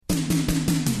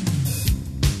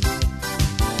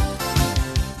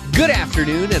Good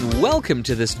afternoon, and welcome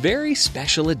to this very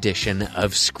special edition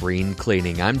of Screen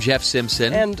Cleaning. I'm Jeff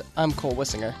Simpson. And I'm Cole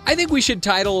Wissinger. I think we should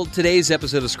title today's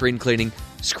episode of Screen Cleaning,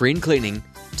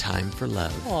 Time for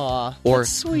Love. Aw, or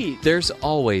that's sweet. There's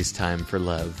always time for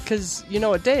love. Because you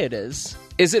know what day it is.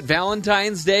 Is it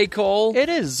Valentine's Day, Cole? It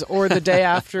is, or the day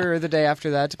after, or the day after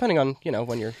that, depending on,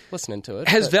 when you're listening to it.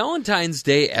 Has Valentine's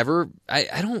Day ever...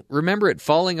 I don't remember it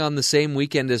falling on the same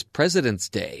weekend as President's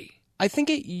Day. I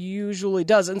think it usually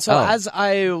does. And so as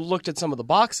I looked at some of the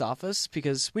box office,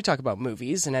 because we talk about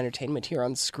movies and entertainment here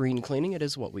on Screen Cleaning, it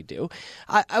is what we do,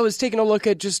 I was taking a look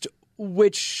at just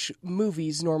which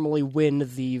movies normally win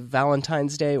the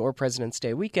Valentine's Day or President's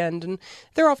Day weekend, and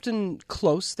they're often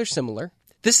close. They're similar.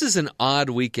 This is an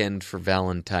odd weekend for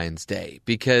Valentine's Day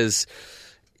because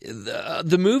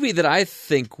the movie that I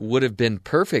think would have been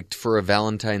perfect for a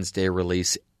Valentine's Day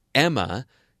release, Emma,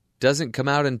 doesn't come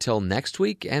out until next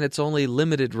week, and it's only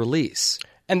limited release.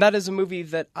 And that is a movie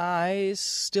that I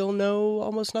still know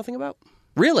almost nothing about.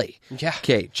 Really? Yeah.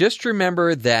 Okay, just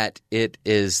remember that it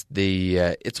is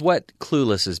it's what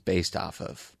Clueless is based off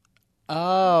of.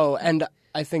 Oh, and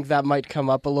I think that might come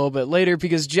up a little bit later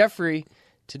because, Jeffrey,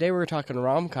 today we're talking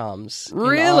rom-coms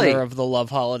Really? in honor of the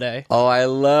love holiday. Oh, I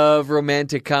love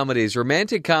romantic comedies.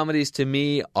 Romantic comedies to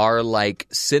me are like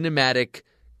cinematic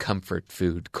comfort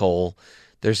food, Cole.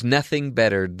 There's nothing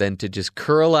better than to just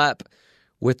curl up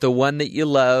with the one that you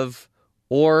love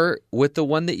or with the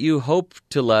one that you hope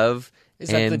to love. Is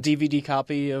that the DVD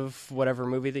copy of whatever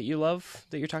movie that you love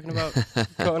that you're talking about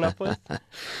growing up with?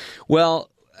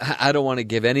 Well, I don't want to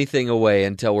give anything away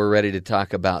until we're ready to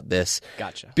talk about this.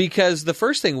 Gotcha. Because the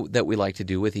first thing that we like to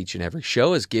do with each and every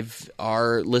show is give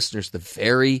our listeners the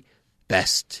very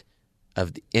best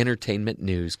of the entertainment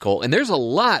news, Cole. And there's a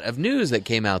lot of news that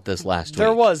came out this last week.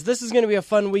 There was. This is going to be a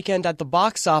fun weekend at the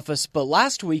box office, but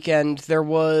last weekend there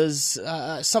was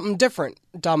something different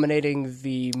dominating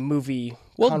the movie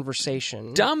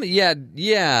conversation.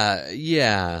 Yeah.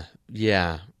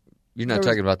 You're not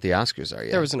talking about the Oscars, are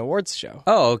you? There was an awards show.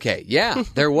 Oh, okay. Yeah,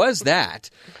 there was that.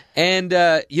 And,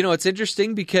 it's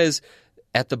interesting because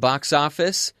at the box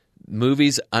office,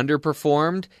 movies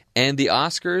underperformed, and the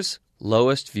Oscars,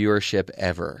 lowest viewership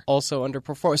ever. Also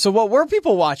underperformed. So what were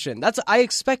people watching? I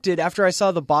expected after I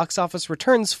saw the box office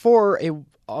returns for a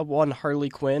one Harley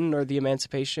Quinn or The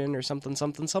Emancipation or something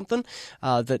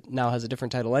that now has a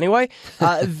different title anyway,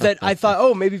 that I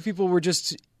thought, maybe people were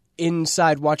just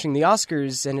inside watching the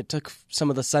Oscars and it took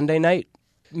some of the Sunday night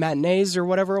matinees or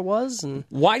whatever it was. And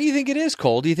why do you think it is,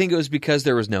 Cole? Do you think it was because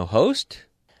there was no host?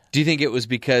 Do you think it was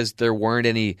because there weren't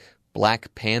any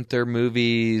Black Panther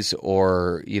movies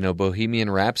or, Bohemian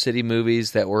Rhapsody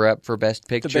movies that were up for Best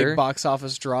Picture? The big box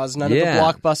office draws. None of the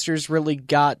blockbusters really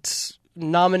got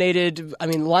nominated. I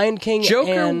mean, Lion King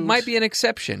Joker might be an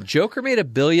exception. Joker made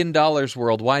 $1 billion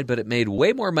worldwide, but it made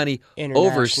way more money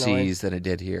overseas than it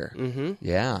did here. Mm-hmm.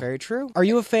 Yeah. Very true. Are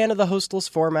you a fan of the hostless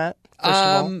format, first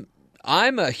of all?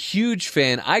 I'm a huge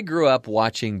fan. I grew up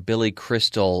watching Billy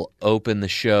Crystal open the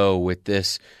show with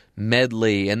this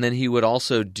medley, and then he would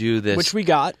also do this... Which we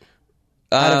got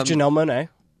out of Janelle Monáe.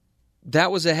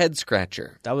 That was a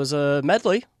head-scratcher. That was a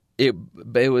medley. It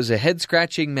was a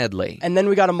head-scratching medley. And then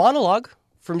we got a monologue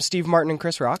from Steve Martin and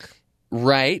Chris Rock.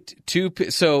 Right.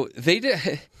 So they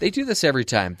do this every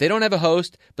time. They don't have a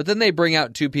host, but then they bring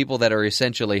out two people that are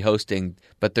essentially hosting,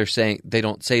 but they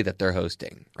don't say that they're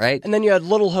hosting, right? And then you had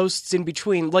little hosts in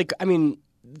between.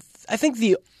 I think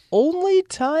the only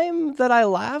time that I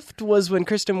laughed was when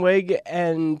Kristen Wiig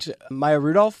and Maya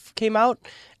Rudolph came out,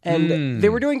 and they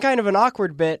were doing kind of an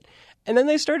awkward bit, and then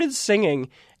they started singing,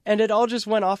 and it all just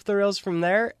went off the rails from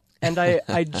there, and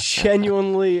I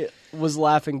genuinely was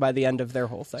laughing by the end of their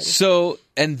whole thing. So,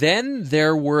 and then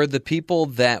there were the people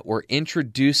that were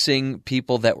introducing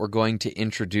people that were going to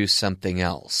introduce something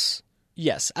else.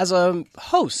 Yes, as a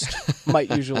host might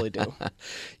usually do.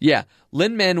 Yeah.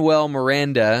 Lin-Manuel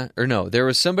Miranda, there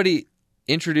was somebody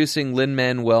introducing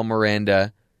Lin-Manuel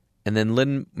Miranda, and then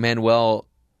Lin-Manuel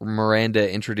Miranda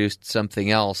introduced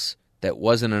something else that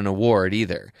wasn't an award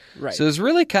either. Right. So it was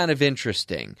really kind of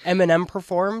interesting. Eminem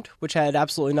performed, which had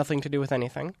absolutely nothing to do with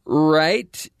anything.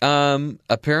 Right.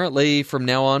 Apparently, from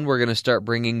now on, we're going to start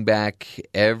bringing back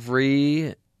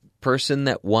every person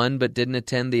that won but didn't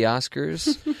attend the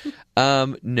Oscars.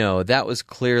 No, that was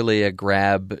clearly a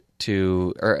grab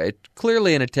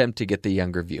clearly an attempt to get the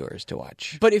younger viewers to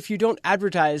watch. But if you don't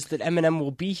advertise that Eminem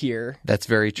will be here, that's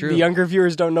very true. The younger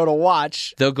viewers don't know to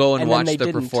watch. They'll go and watch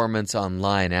the performance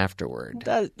online afterward.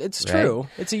 It's true.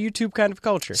 It's a YouTube kind of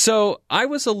culture. So I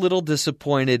was a little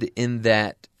disappointed in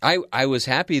that. I was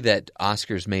happy that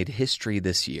Oscars made history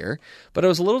this year, but I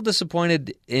was a little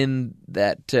disappointed in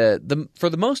that for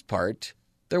the most part,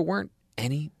 there weren't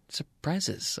any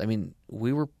surprises. I mean,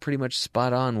 we were pretty much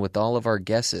spot on with all of our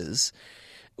guesses,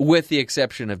 with the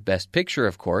exception of Best Picture,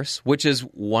 of course, which is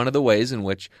one of the ways in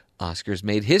which Oscars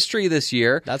made history this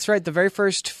year. That's right. The very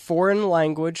first foreign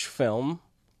language film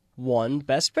won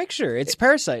Best Picture. It's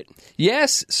Parasite.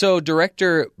 Yes. So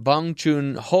director Bong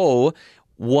Joon-ho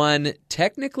won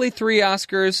technically 3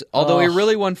 Oscars, although he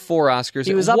really won 4 Oscars.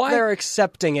 He was up there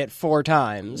accepting it 4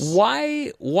 times.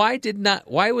 Why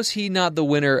was he not the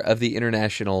winner of the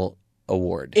international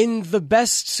award? In the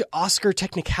best Oscar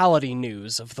technicality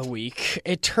news of the week,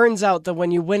 it turns out that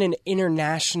when you win an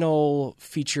international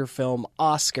feature film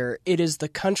Oscar, it is the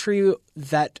country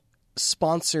that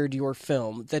sponsored your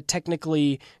film that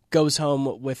technically goes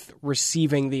home with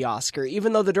receiving the Oscar,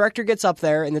 even though the director gets up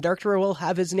there and the director will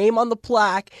have his name on the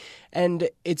plaque and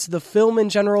it's the film in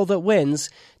general that wins.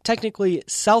 Technically,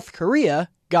 South Korea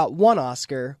got 1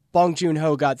 Oscar. Bong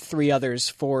Joon-ho got 3 others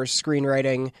for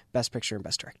screenwriting, Best Picture, and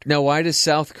Best Director. Now, why does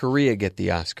South Korea get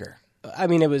the Oscar? I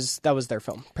mean, that was their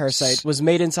film. Parasite was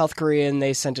made in South Korea, and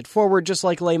they sent it forward, just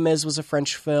like Les Mis was a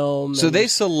French film. So they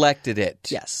selected it.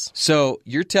 Yes. So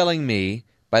you're telling me,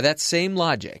 by that same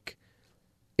logic,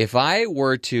 if I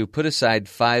were to put aside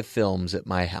 5 films at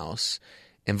my house,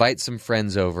 invite some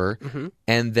friends over,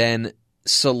 and then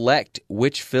select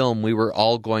which film we were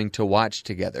all going to watch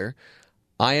together,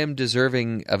 I am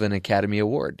deserving of an Academy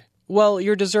Award. Well,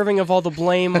 you're deserving of all the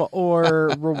blame or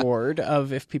reward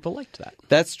of if people liked that.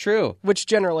 That's true. Which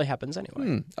generally happens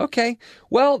anyway. Okay.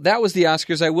 Well, that was the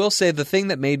Oscars. I will say the thing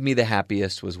that made me the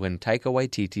happiest was when Taika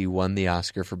Waititi won the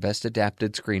Oscar for Best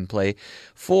Adapted Screenplay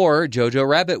for Jojo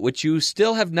Rabbit, which you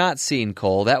still have not seen,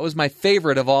 Cole. That was my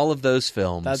favorite of all of those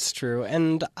films. That's true.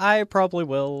 And I probably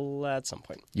will at some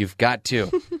point. You've got to.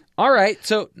 All right.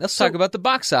 So let's talk about the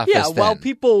box office then. While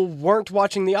people weren't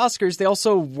watching the Oscars, they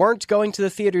also weren't going to the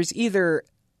theaters either.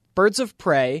 Birds of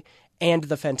Prey and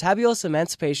The Fantabulous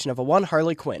Emancipation of a One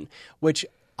Harley Quinn, which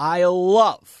I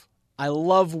love. I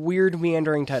love weird,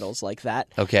 meandering titles like that.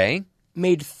 Okay.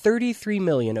 Made $33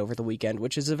 million over the weekend,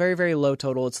 which is a very, very low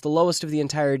total. It's the lowest of the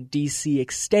entire DC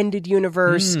extended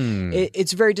universe.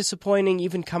 It's very disappointing,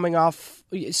 even coming off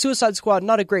Suicide Squad,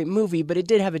 not a great movie, but it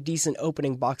did have a decent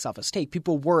opening box office take.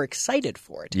 People were excited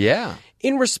for it. Yeah.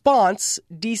 In response,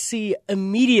 DC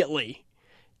immediately,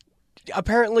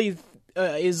 apparently,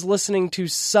 is listening to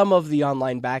some of the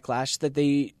online backlash that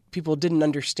people didn't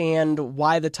understand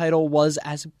why the title was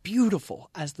as beautiful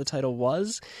as the title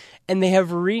was, and they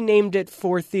have renamed it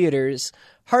for theaters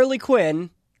Harley Quinn,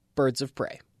 Birds of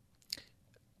Prey.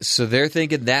 So they're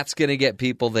thinking that's going to get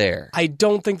people there. I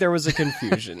don't think there was a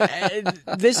confusion.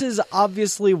 This is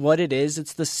obviously what it is.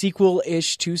 It's the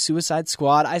sequel-ish to Suicide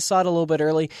Squad. I saw it a little bit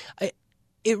early.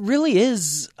 It really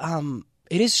is...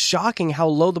 It is shocking how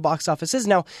low the box office is.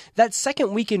 Now, that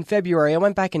second week in February, I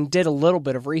went back and did a little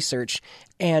bit of research,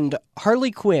 and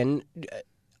Harley Quinn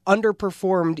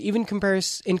underperformed even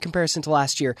in comparison to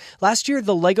last year. Last year,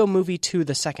 the Lego Movie 2,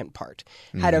 the second part,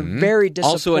 had a very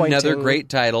disappointing... Also another great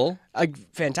title. A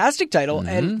fantastic title,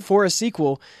 and for a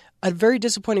sequel... A very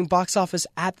disappointing box office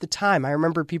at the time. I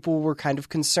remember people were kind of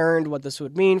concerned what this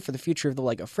would mean for the future of the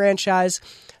Lego franchise.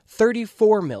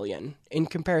 $34 million in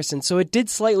comparison. So it did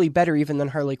slightly better even than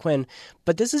Harley Quinn.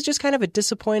 But this is just kind of a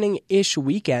disappointing-ish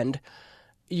weekend.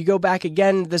 You go back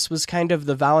again, this was kind of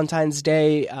the Valentine's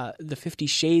Day. The 50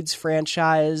 Shades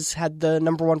franchise had the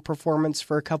number 1 performance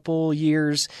for a couple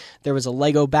years. There was a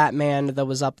Lego Batman that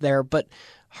was up there. But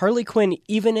Harley Quinn,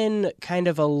 even in kind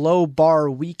of a low bar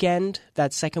weekend,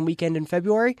 that second weekend in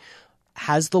February,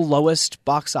 has the lowest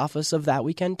box office of that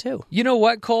weekend too. You know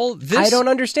what, Cole? I don't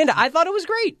understand it. I thought it was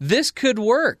great. This could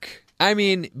work. I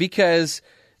mean, because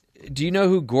do you know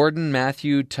who Gordon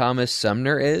Matthew Thomas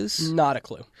Sumner is? Not a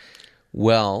clue.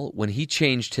 Well, when he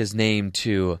changed his name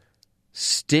to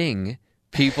Sting,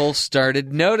 people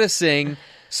started noticing.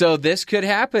 So this could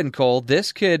happen, Cole.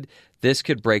 This could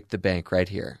break the bank right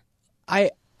here.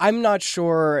 I'm not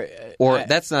sure. Or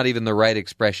that's not even the right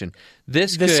expression.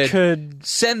 This could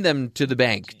send them to the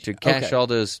bank to cash all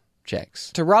those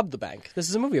checks. To rob the bank. This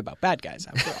is a movie about bad guys,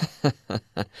 after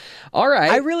all. All right.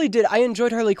 I really did. I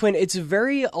enjoyed Harley Quinn. It's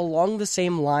very along the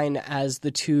same line as the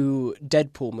 2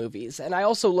 Deadpool movies. And I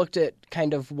also looked at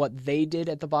kind of what they did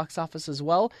at the box office as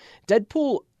well.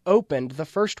 Deadpool opened, the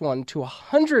first one, to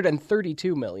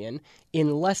 132 million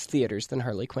in less theaters than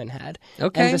Harley Quinn had.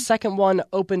 Okay. And the second one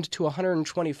opened to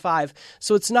 125.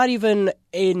 So it's not even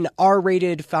an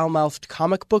R-rated, foul-mouthed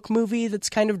comic book movie that's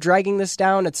kind of dragging this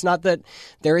down. It's not that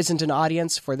there isn't an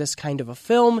audience for this kind of a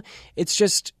film. It's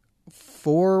just,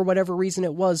 for whatever reason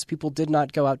it was, people did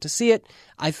not go out to see it.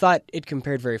 I thought it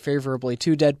compared very favorably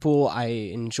to Deadpool. I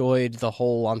enjoyed the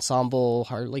whole ensemble,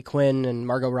 Harley Quinn and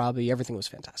Margot Robbie. Everything was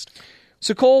fantastic.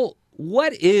 So, Cole,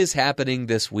 what is happening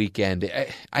this weekend?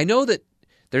 I know that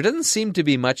there doesn't seem to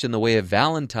be much in the way of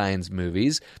Valentine's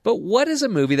movies, but what is a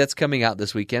movie that's coming out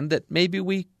this weekend that maybe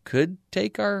we could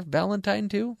take our Valentine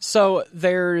to? So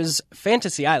there's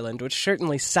Fantasy Island, which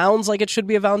certainly sounds like it should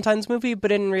be a Valentine's movie,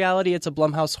 but in reality it's a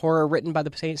Blumhouse horror written by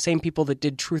the same people that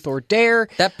did Truth or Dare.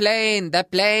 That plane.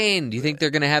 Do you think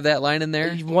they're going to have that line in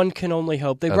there? One can only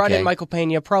hope. They brought in Michael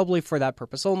Pena probably for that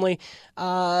purpose only.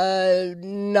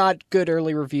 Not good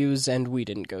early reviews, and we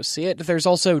didn't go see it. There's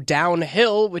also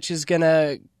Downhill, which is going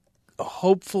to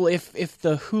hopefully, if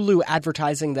the Hulu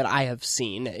advertising that I have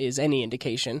seen is any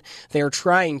indication, they are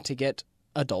trying to get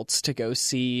adults to go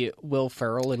see Will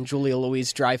Ferrell and Julia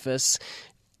Louis-Dreyfus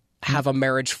have a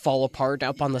marriage fall apart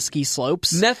up on the ski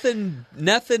slopes.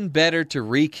 Nothing better to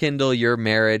rekindle your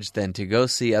marriage than to go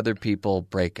see other people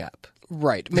break up.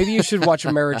 Right. Maybe you should watch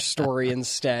A Marriage Story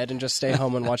instead and just stay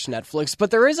home and watch Netflix. But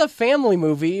there is a family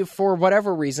movie, for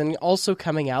whatever reason, also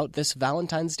coming out this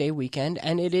Valentine's Day weekend,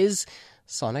 and it is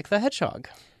Sonic the Hedgehog.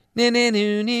 Biddling?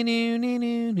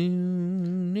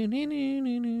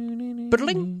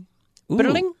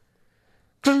 Biddling?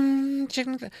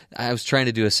 I was trying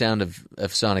to do a sound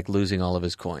of Sonic losing all of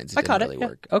his coins. I caught it. Didn't really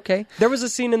work. Okay. There was a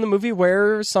scene in the movie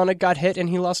where Sonic got hit and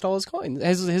he lost all his coins,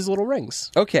 his little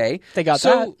rings. Okay. They got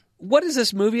that. What is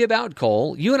this movie about,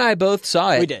 Cole? You and I both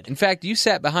saw it. We did. In fact, you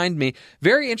sat behind me.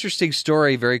 Very interesting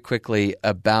story very quickly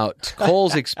about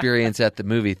Cole's experience at the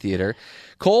movie theater.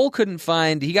 Cole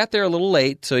he got there a little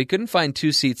late, so he couldn't find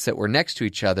two seats that were next to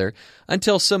each other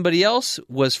until somebody else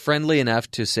was friendly enough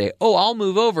to say, "Oh, I'll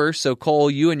move over so Cole,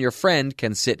 you and your friend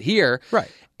can sit here." Right.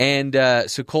 And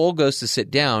so Cole goes to sit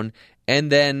down,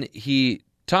 and then he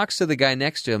talks to the guy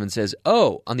next to him and says,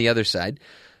 "Oh," on the other side,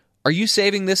 "are you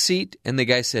saving this seat?" And the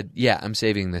guy said, "Yeah, I'm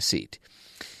saving this seat."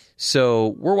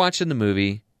 So we're watching the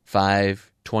movie,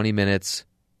 20 minutes,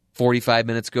 45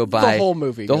 minutes go by.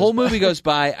 The whole movie goes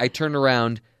by. I turn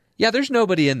around. Yeah, there's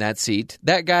nobody in that seat.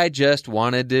 That guy just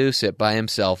wanted to sit by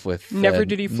himself with Never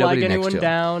did he flag anyone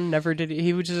down. Never did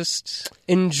he was just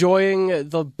enjoying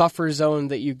the buffer zone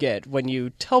that you get when you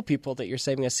tell people that you're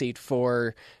saving a seat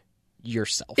for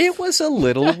yourself. It was a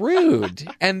little rude.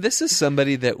 And this is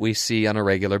somebody that we see on a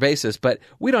regular basis, but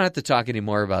we don't have to talk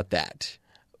anymore about that.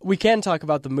 We can talk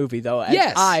about the movie, though. And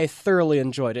yes. I thoroughly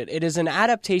enjoyed it. It is an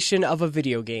adaptation of a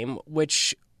video game,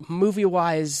 which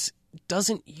movie-wise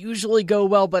doesn't usually go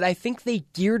well, but I think they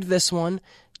geared this one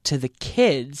to the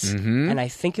kids, and I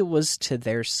think it was to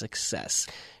their success.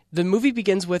 The movie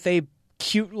begins with a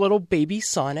cute little baby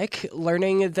Sonic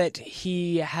learning that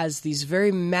he has these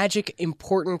very magic,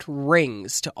 important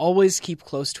rings to always keep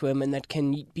close to him and that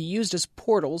can be used as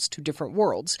portals to different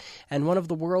worlds. And one of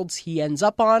the worlds he ends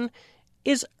up on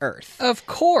is Earth. Of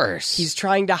course. He's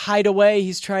trying to hide away.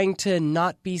 He's trying to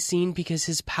not be seen because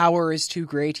his power is too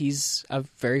great. He's a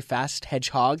very fast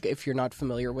hedgehog, if you're not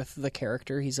familiar with the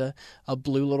character. He's a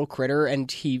blue little critter,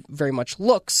 and he very much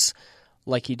looks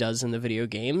like he does in the video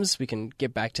games. We can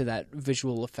get back to that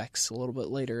visual effects a little bit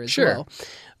later as well.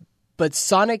 But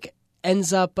Sonic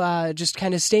ends up just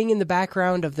kind of staying in the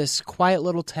background of this quiet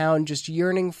little town, just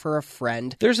yearning for a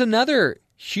friend. There's another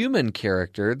human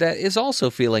character that is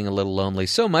also feeling a little lonely,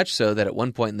 so much so that at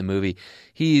one point in the movie,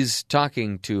 he's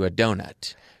talking to a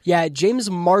donut. Yeah,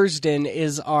 James Marsden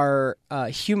is our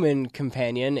human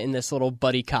companion in this little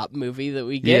buddy cop movie that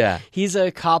we get. Yeah. He's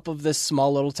a cop of this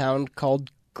small little town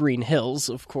called Green Hills,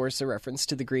 of course, a reference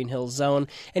to the Green Hills Zone.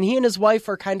 And he and his wife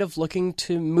are kind of looking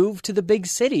to move to the big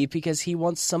city because he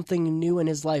wants something new in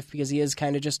his life because he is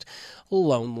kind of just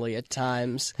lonely at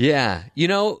times. Yeah. You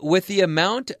know, with the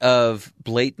amount of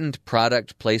blatant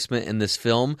product placement in this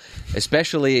film,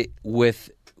 especially with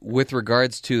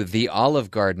regards to the Olive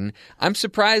Garden, I'm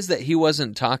surprised that he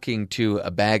wasn't talking to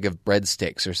a bag of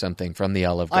breadsticks or something from the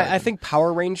Olive Garden. I think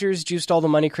Power Rangers juiced all the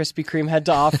money Krispy Kreme had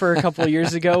to offer a couple of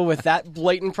years ago with that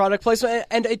blatant product placement.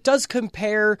 And it does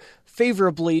compare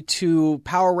favorably to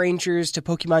Power Rangers, to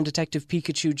Pokemon Detective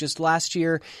Pikachu just last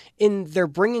year. They're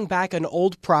bringing back an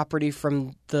old property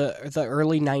from the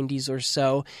early 90s or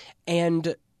so,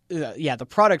 and the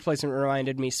product placement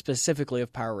reminded me specifically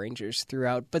of Power Rangers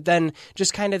throughout. But then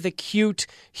just kind of the cute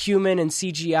human and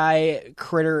CGI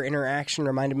critter interaction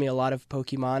reminded me a lot of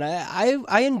Pokemon.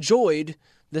 I enjoyed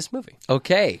this movie.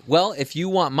 Okay. Well, if you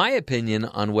want my opinion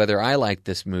on whether I like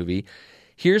this movie,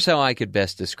 here's how I could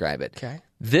best describe it. Okay.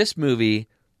 This movie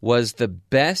was the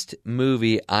best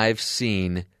movie I've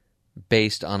seen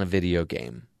based on a video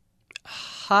game.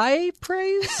 High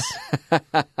praise?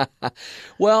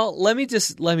 Well, let me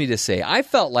just say, I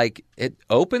felt like it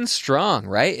opened strong,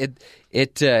 right?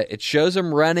 It shows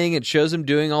him running, it shows him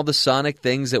doing all the Sonic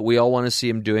things that we all want to see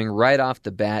him doing right off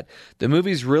the bat. The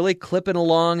movie's really clipping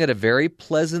along at a very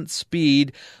pleasant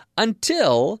speed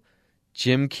until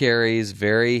Jim Carrey's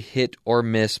very hit or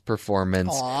miss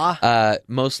performance,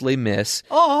 mostly miss.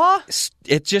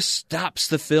 It just stops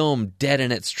the film dead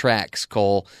in its tracks,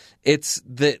 Cole. It's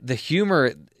the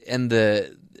humor and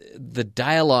the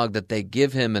dialogue that they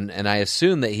give him, and I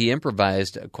assume that he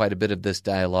improvised quite a bit of this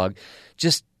dialogue,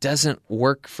 just doesn't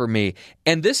work for me.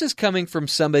 And this is coming from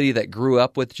somebody that grew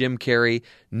up with Jim Carrey,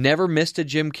 never missed a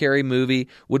Jim Carrey movie,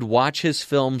 would watch his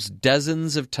films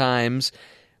dozens of times.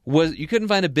 You couldn't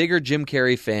find a bigger Jim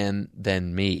Carrey fan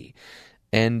than me.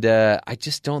 And I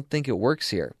just don't think it works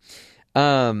here.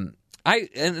 And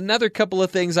another couple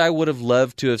of things I would have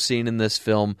loved to have seen in this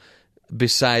film,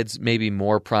 besides maybe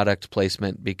more product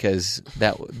placement, because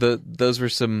those were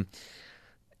some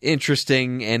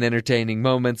interesting and entertaining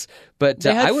moments. But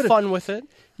they had I would fun with it.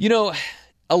 You know,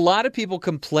 a lot of people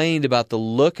complained about the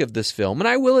look of this film, and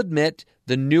I will admit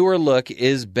the newer look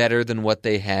is better than what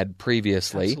they had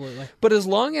previously. Absolutely. But as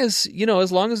long as the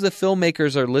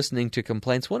filmmakers are listening to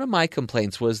complaints, one of my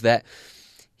complaints was that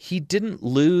he didn't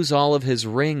lose all of his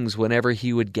rings whenever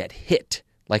he would get hit,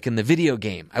 like in the video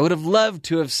game. I would have loved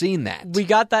to have seen that. We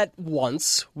got that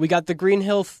once. We got the Green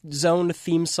Hill Zone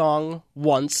theme song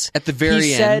once. At the very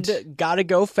end. He said, "Gotta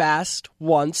go fast,"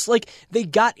 once. Like, they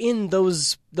got in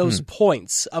those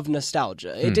points of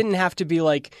nostalgia. It didn't have to be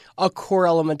like a core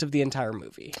element of the entire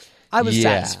movie. I was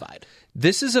satisfied.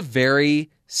 This is a very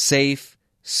safe,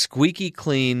 squeaky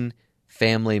clean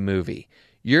family movie.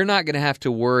 You're not going to have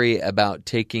to worry about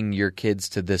taking your kids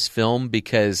to this film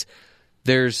because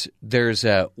there's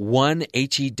one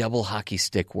HE double hockey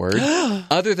stick word.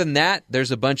 Other than that,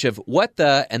 there's a bunch of what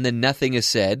the and then nothing is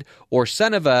said, or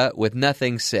son of a with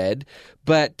nothing said.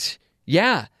 But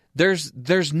yeah,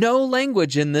 there's no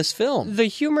language in this film. The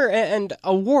humor and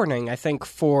a warning, I think,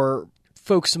 for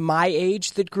folks my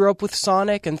age that grew up with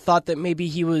Sonic and thought that maybe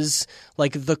he was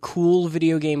like the cool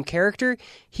video game character.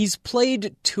 He's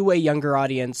played to a younger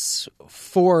audience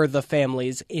for the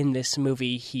families in this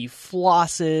movie. He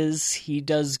flosses, he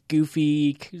does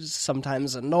goofy,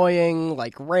 sometimes annoying,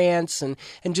 like rants, and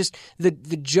just the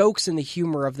jokes and the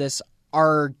humor of this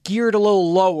are geared a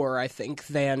little lower, I think,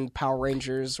 than Power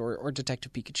Rangers or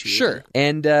Detective Pikachu. Sure.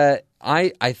 And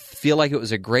I feel like it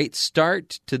was a great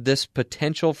start to this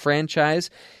potential franchise,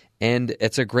 and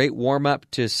it's a great warm-up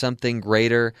to something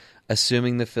greater,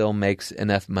 assuming the film makes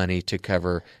enough money to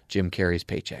cover Jim Carrey's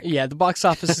paycheck. Yeah, the box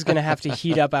office is going to have to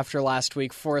heat up after last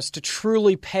week for us to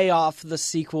truly pay off the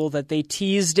sequel that they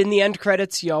teased in the end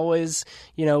credits. You always,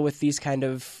 with these kind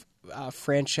of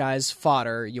franchise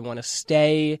fodder, you want to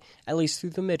stay at least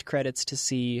through the mid-credits to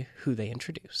see who they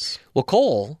introduce. Well,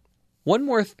 Cole, one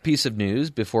more piece of news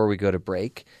before we go to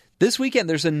break. This weekend,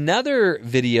 there's another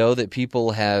video that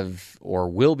people have or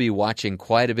will be watching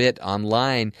quite a bit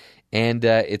online, and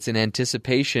it's in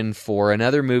anticipation for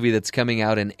another movie that's coming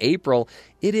out in April.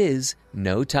 It is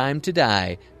No Time to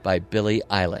Die by Billie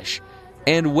Eilish.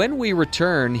 And when we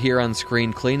return here on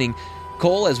Screen Cleaning,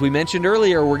 Cole, as we mentioned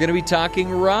earlier, we're going to be talking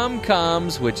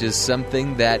rom-coms, which is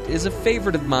something that is a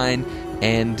favorite of mine,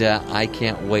 and I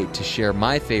can't wait to share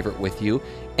my favorite with you.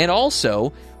 And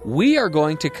also, we are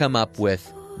going to come up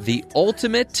with the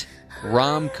ultimate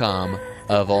rom-com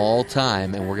of all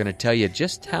time, and we're going to tell you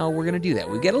just how we're going to do that.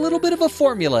 We get a little bit of a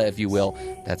formula, if you will.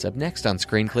 That's up next on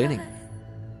Screen Cleaning.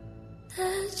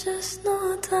 There's just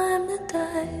no time to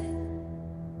die.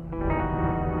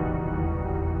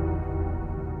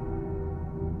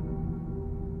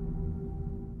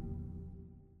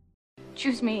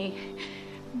 Choose me.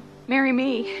 Marry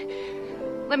me.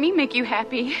 Let me make you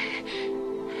happy.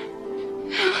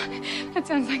 That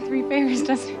sounds like three bears,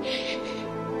 doesn't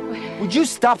it? Would you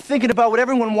stop thinking about what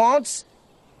everyone wants?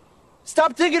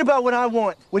 Stop thinking about what I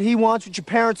want, what he wants, what your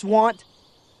parents want.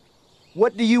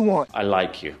 What do you want? I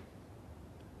like you.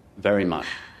 Very much.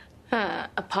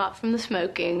 Apart from the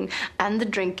smoking and the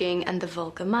drinking and the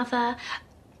vulgar mother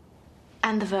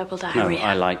and the verbal No, diarrhea.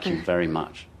 I like you very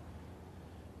much.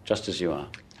 Just as you are.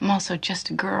 I'm also just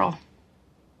a girl.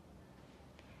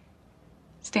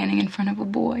 standing in front of a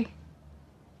boy,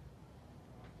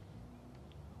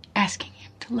 asking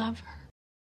him to love her.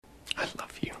 I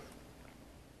love you.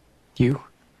 You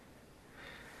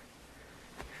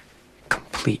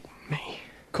complete me.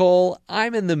 Cole,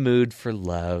 I'm in the mood for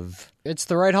love. It's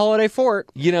the right holiday for it.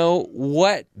 You know,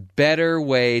 what better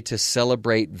way to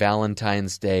celebrate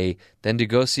Valentine's Day than to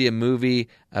go see a movie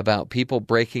about people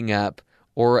breaking up,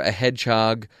 or a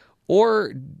hedgehog,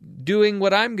 or doing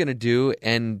what I'm going to do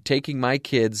and taking my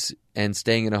kids and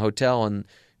staying in a hotel and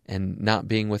not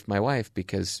being with my wife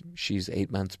because she's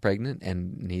 8 months pregnant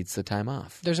and needs the time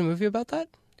off. There's a movie about that?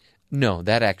 No,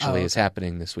 that actually is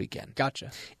happening this weekend.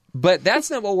 Gotcha. But that's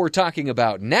not what we're talking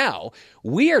about now.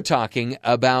 We are talking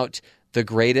about the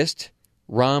greatest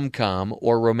rom-com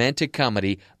or romantic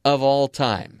comedy of all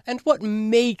time. And what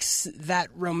makes that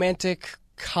romantic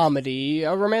comedy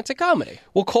a romantic comedy?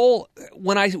 Well, Cole,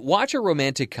 when I watch a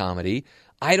romantic comedy,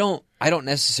 I don't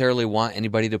necessarily want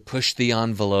anybody to push the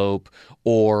envelope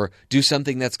or do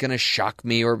something that's going to shock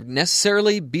me or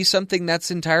necessarily be something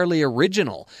that's entirely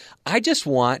original. I just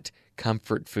want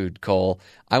comfort food, Cole.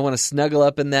 I want to snuggle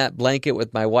up in that blanket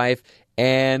with my wife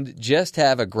and just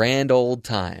have a grand old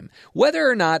time, whether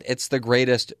or not it's the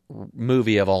greatest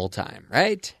movie of all time,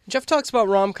 right? Jeff talks about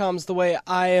rom-coms the way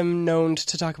I am known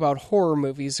to talk about horror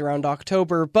movies around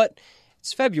October, but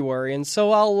it's February, and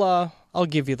so I'll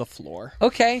give you the floor.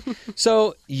 Okay.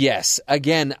 So, yes,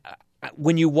 again,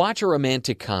 when you watch a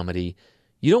romantic comedy,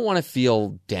 you don't want to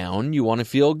feel down. You want to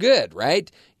feel good, right?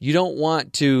 You don't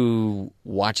want to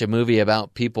watch a movie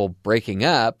about people breaking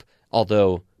up,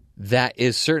 although that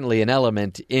is certainly an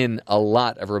element in a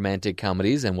lot of romantic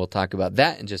comedies, and we'll talk about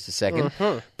that in just a second.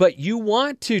 Mm-hmm. But you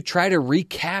want to try to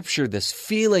recapture this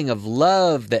feeling of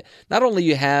love that not only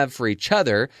you have for each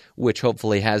other, which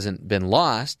hopefully hasn't been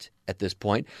lost at this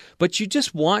point, but you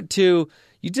just want to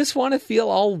feel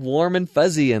all warm and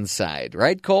fuzzy inside,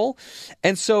 right, Cole?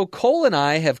 And so Cole and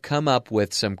I have come up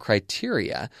with some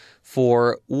criteria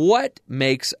for what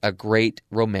makes a great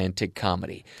romantic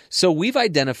comedy. So we've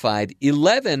identified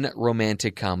 11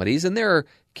 romantic comedies, and there are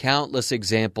countless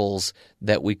examples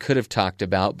that we could have talked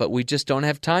about, but we just don't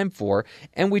have time for.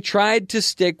 And we tried to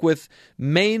stick with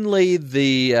mainly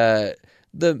the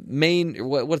main,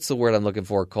 what's the word I'm looking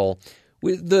for, Cole?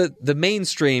 The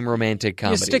mainstream romantic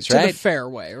comedies, you stick to the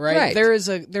fairway, right? There's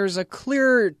a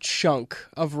clear chunk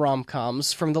of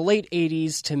rom-coms from the late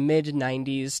 80s to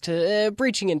mid-90s to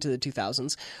breaching into the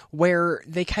 2000s where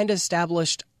they kind of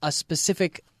established a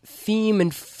specific theme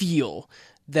and feel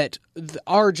that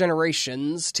our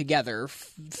generations together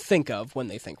think of when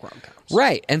they think rom-coms.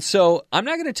 Right, and so I'm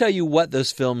not going to tell you what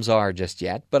those films are just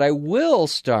yet, but I will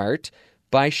start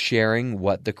by sharing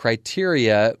what the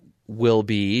criteria will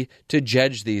be to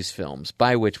judge these films,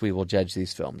 by which we will judge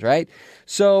these films, right?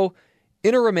 So,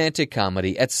 in a romantic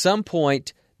comedy, at some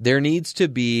point, there needs to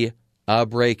be a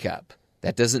breakup.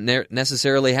 That doesn't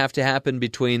necessarily have to happen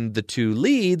between the two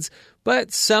leads,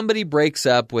 but somebody breaks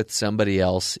up with somebody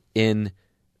else in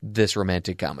this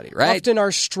romantic comedy, right? Often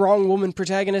our strong woman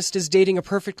protagonist is dating a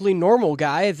perfectly normal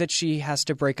guy that she has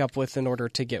to break up with in order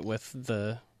to get with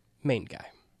the main guy.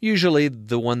 Usually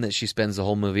the one that she spends the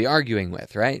whole movie arguing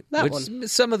with, right?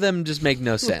 Some of them just make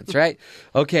no sense, right?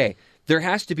 Okay, there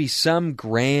has to be some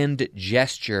grand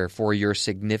gesture for your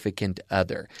significant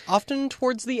other. Often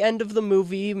towards the end of the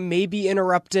movie, maybe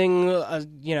interrupting,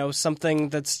 something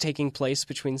that's taking place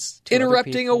between two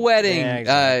interrupting a wedding,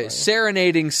 exactly.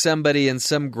 Serenading somebody in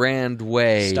some grand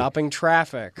way, stopping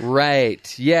traffic.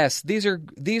 Right? Yes, these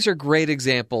are great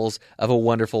examples of a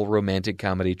wonderful romantic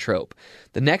comedy trope.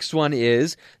 The next one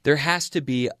is there has to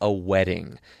be a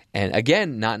wedding. And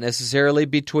again, not necessarily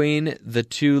between the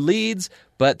two leads,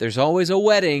 but there's always a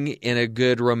wedding in a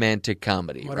good romantic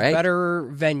comedy, what right? What a better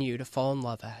venue to fall in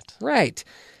love at. Right.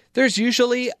 There's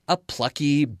usually a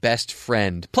plucky best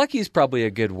friend. Plucky is probably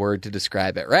a good word to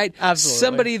describe it, right? Absolutely.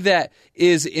 Somebody that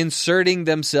is inserting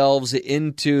themselves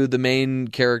into the main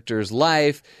character's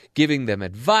life, giving them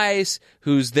advice,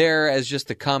 who's there as just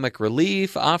the comic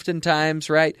relief oftentimes,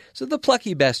 right? So the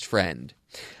plucky best friend.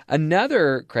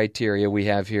 Another criteria we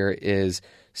have here is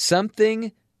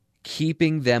something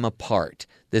keeping them apart.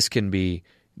 This can be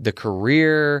the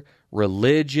career,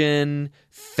 religion,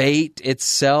 fate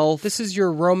itself. This is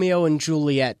your Romeo and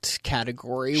Juliet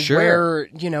category, sure.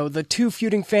 Where, the two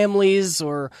feuding families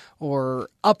or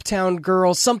uptown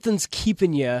girls, something's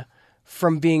keeping you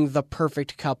from being the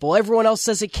perfect couple. Everyone else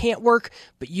says it can't work,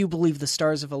 but you believe the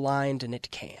stars have aligned and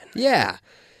it can. Yeah.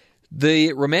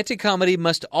 The romantic comedy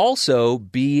must also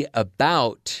be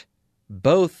about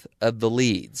both of the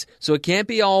leads. So it can't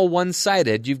be all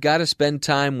one-sided. You've got to spend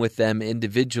time with them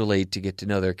individually to get to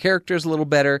know their characters a little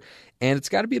better. and it's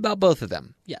got to be about both of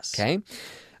them. Yes. Okay.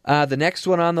 The next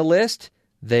one on the list,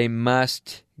 they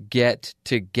must get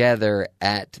together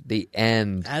at the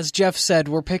end. As Jeff said,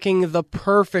 we're picking the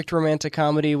perfect romantic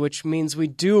comedy, which means we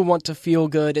do want to feel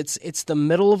good. It's the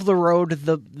middle of the road,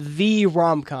 the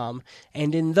rom-com,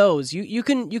 and in those, you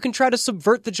can try to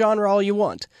subvert the genre all you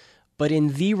want, but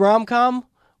in the rom-com,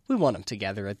 we want them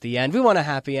together at the end. We want a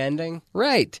happy ending.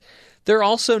 Right. There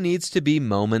also needs to be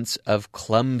moments of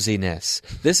clumsiness.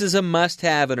 This is a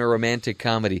must-have in a romantic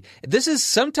comedy. This is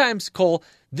sometimes, Cole,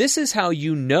 this is how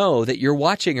you know that you're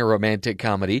watching a romantic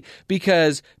comedy,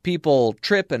 because people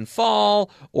trip and fall,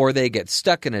 or they get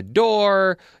stuck in a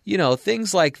door,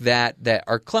 things like that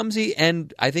are clumsy,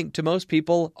 and I think to most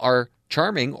people are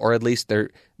charming, or at least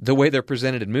the way they're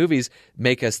presented in movies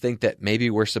make us think that maybe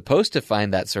we're supposed to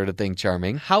find that sort of thing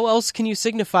charming. How else can you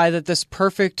signify that this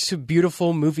perfect,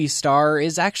 beautiful movie star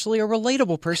is actually a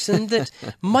relatable person that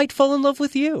might fall in love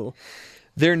with you?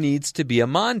 There needs to be a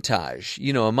montage.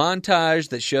 A montage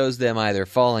that shows them either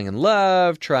falling in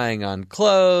love, trying on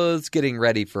clothes, getting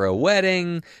ready for a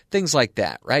wedding, things like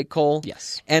that. Right, Cole?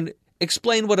 Yes. And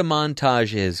explain what a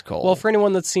montage is, Cole. Well, for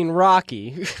anyone that's seen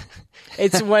Rocky,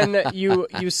 it's when you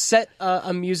set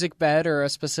a music bed or a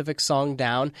specific song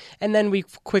down, and then we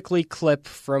quickly clip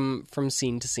from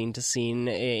scene to scene to scene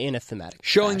in a thematic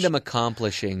showing fashion. them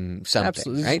accomplishing something.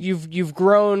 Absolutely. Right? You've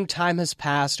grown. Time has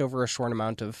passed over a short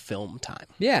amount of film time.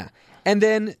 Yeah. And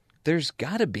then there's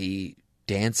got to be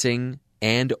dancing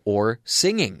and or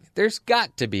singing. There's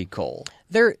got to be, Cole.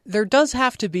 There does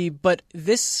have to be, but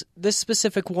this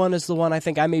specific one is the one I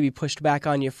think I maybe pushed back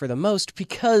on you for the most,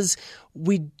 because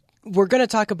we're going to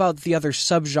talk about the other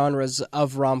subgenres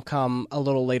of rom-com a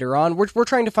little later on. We're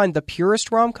trying to find the purest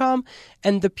rom-com,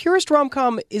 and the purest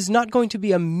rom-com is not going to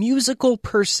be a musical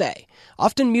per se.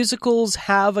 Often musicals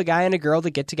have a guy and a girl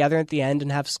that get together at the end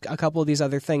and have a couple of these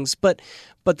other things, but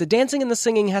the dancing and the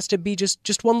singing has to be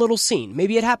just one little scene.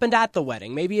 Maybe it happened at the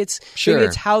wedding. Maybe it's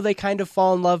how they kind of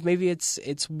fall in love. Maybe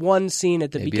it's one scene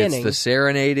at the beginning. Maybe it's the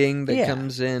serenading that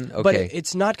comes in. Okay. But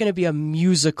it's not going to be a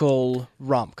musical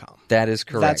rom-com. That is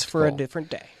correct. That's for Cole. a different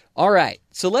day. All right.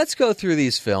 So let's go through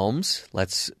these films.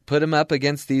 Let's put them up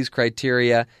against these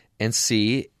criteria and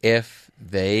see if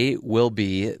they will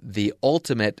be the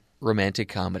ultimate romantic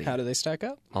comedy. How do they stack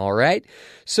up? All right.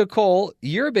 So, Cole,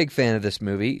 you're a big fan of this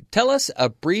movie. Tell us a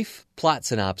brief plot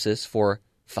synopsis for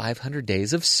 500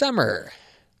 Days of Summer.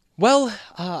 Well,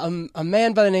 a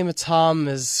man by the name of Tom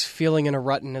is feeling in a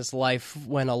rut in his life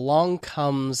when along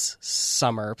comes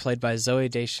Summer, played by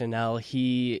Zooey Deschanel.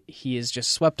 He is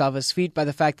just swept off his feet by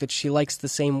the fact that she likes the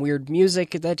same weird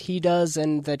music that he does,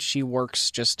 and that she works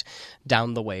just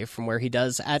down the way from where he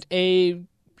does at a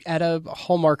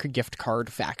Hallmark gift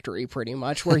card factory, pretty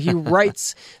much, where he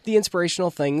writes the inspirational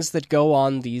things that go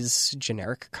on these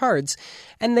generic cards.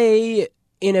 And they,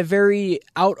 in a very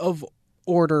out of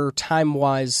order,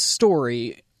 time-wise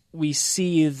story, we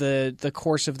see the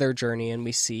course of their journey, and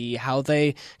we see how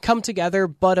they come together,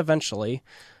 but eventually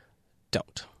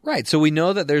don't. Right. So we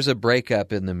know that there's a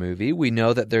breakup in the movie. We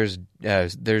know that there's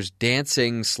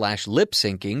dancing / lip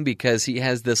syncing, because he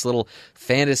has this little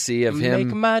fantasy of him.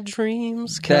 Make my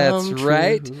dreams come That's true.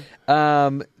 right.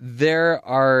 There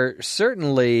are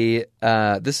certainly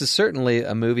this is certainly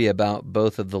a movie about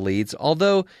both of the leads.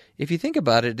 Although, if you think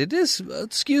about it, it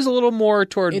skews a little more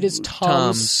toward It is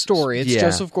Tom's story. It's yeah.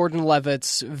 Joseph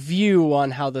Gordon-Levitt's view on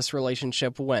how this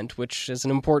relationship went, which is an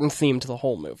important theme to the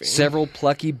whole movie. Several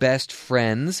plucky best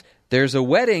friends. There's a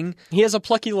wedding. He has a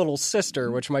plucky little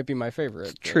sister, which might be my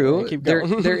favorite. True. Keep There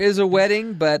going. is a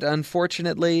wedding, but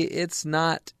unfortunately, it's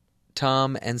not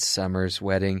Tom and Summer's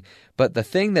wedding. But the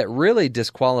thing that really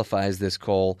disqualifies this,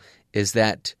 Cole, is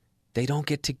that they don't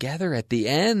get together at the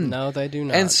end. No, they do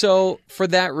not. And so, for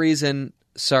that reason,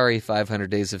 sorry, 500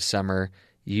 Days of Summer,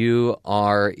 you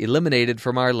are eliminated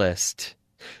from our list.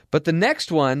 But the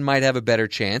next one might have a better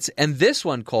chance. And this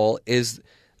one, Cole, is,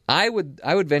 I would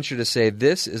venture to say,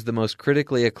 this is the most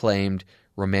critically acclaimed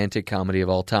romantic comedy of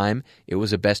all time. It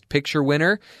was a Best Picture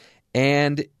winner.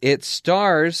 And it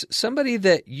stars somebody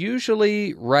that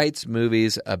usually writes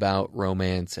movies about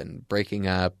romance and breaking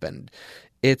up, and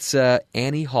it's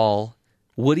Annie Hall,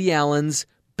 Woody Allen's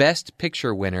Best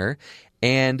Picture winner,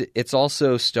 and it's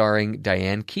also starring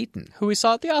Diane Keaton, who we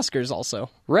saw at the Oscars also.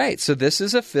 Right, so this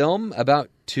is a film about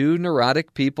two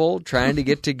neurotic people trying to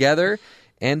get together,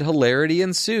 and hilarity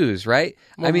ensues, right?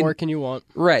 What more can you want?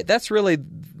 Right, that's really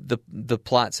the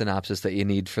plot synopsis that you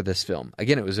need for this film.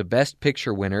 Again, it was a Best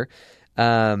Picture winner.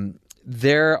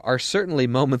 There are certainly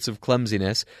moments of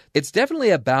clumsiness. It's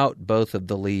definitely about both of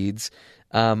the leads.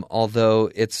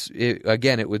 Although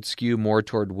it would skew more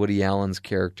toward Woody Allen's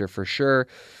character for sure.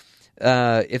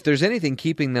 if there's anything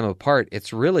keeping them apart,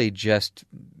 it's really just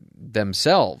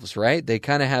themselves, right? They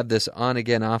kind of have this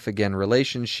on-again, off-again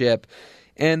relationship,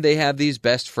 and they have these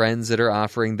best friends that are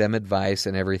offering them advice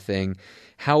and everything.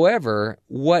 However,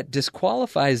 what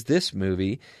disqualifies this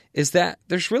movie is that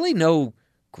there's really no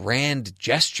grand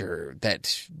gesture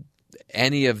that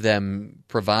any of them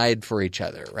provide for each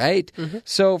other, right? Mm-hmm.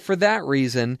 So for that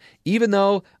reason, even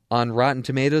though on Rotten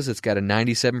Tomatoes it's got a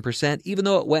 97%, even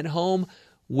though it went home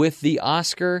with the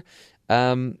Oscar,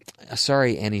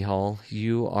 sorry, Annie Hall,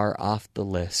 you are off the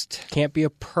list. Can't be a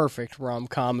perfect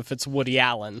rom-com if it's Woody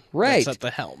Allen right. that's at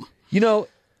the helm. You know,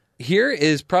 here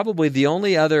is probably the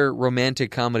only other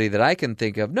romantic comedy that I can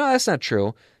think of. No, that's not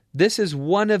true. This is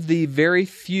one of the very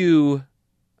few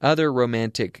other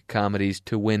romantic comedies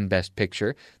to win Best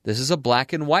Picture. This is a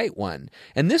black and white one.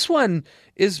 And this one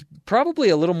is probably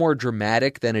a little more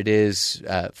dramatic than it is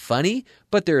funny,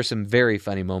 but there are some very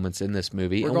funny moments in this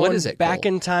movie. We're and going what is it, back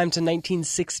Cole? in time to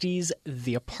 1960s,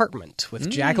 The Apartment with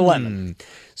Jack Lemmon.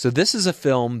 So this is a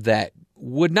film that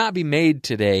would not be made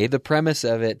today. The premise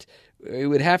of it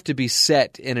would have to be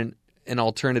set in an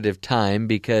alternative time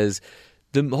because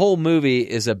the whole movie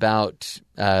is about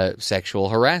sexual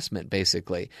harassment,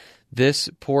 basically. This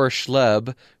poor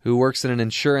schlub who works in an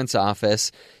insurance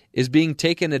office is being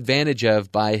taken advantage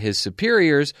of by his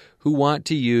superiors who want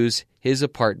to use his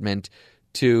apartment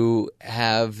to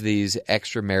have these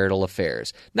extramarital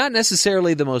affairs. Not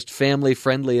necessarily the most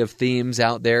family-friendly of themes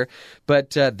out there,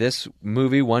 but this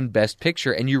movie won Best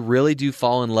Picture, and you really do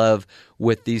fall in love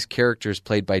with these characters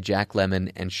played by Jack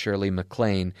Lemmon and Shirley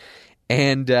MacLaine.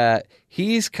 And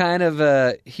he's kind of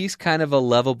a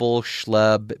lovable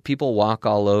schlub. People walk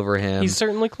all over him. He's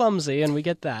certainly clumsy, and we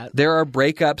get that. There are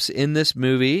breakups in this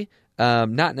movie,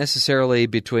 not necessarily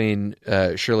between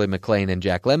Shirley MacLaine and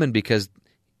Jack Lemmon, because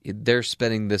they're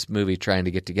spending this movie trying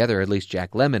to get together. At least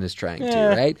Jack Lemmon is trying to,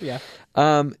 right? Yeah.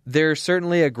 There's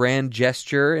certainly a grand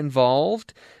gesture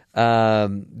involved.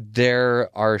 There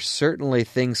are certainly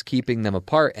things keeping them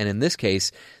apart, and in this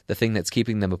case, the thing that's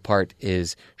keeping them apart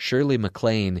is Shirley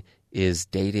MacLaine is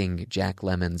dating Jack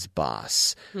Lemmon's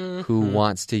boss, who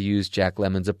wants to use Jack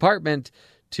Lemmon's apartment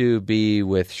to be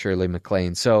with Shirley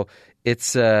MacLaine. So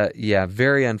it's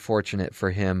very unfortunate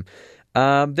for him.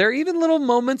 There are even little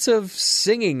moments of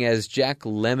singing as Jack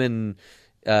Lemmon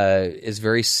is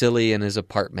very silly in his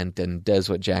apartment and does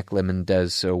what Jack Lemmon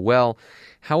does so well.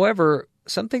 However,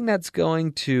 something that's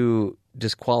going to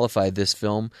disqualify this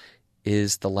film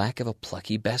is the lack of a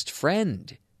plucky best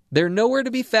friend. They're nowhere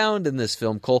to be found in this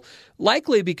film, Cole,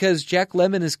 likely because Jack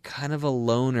Lemmon is kind of a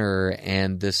loner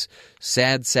and this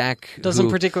sad sack doesn't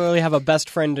particularly have a best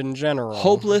friend in general.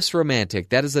 Hopeless romantic.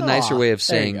 That is a nicer way of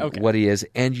saying what he is.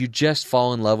 And you just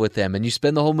fall in love with him. And you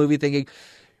spend the whole movie thinking,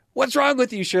 what's wrong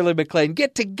with you, Shirley MacLaine?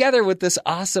 Get together with this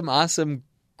awesome,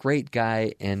 great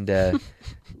guy. And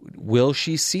will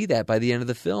she see that by the end of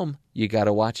the film? You got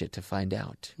to watch it to find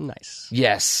out. Nice.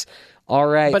 Yes. All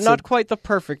right. But not quite the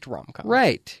perfect rom-com.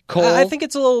 Right. Cole? I think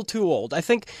it's a little too old. I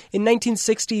think in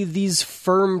 1960, these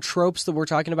firm tropes that we're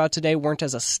talking about today weren't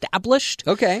as established.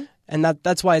 Okay. And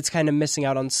that's why it's kind of missing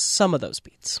out on some of those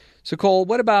beats. So, Cole,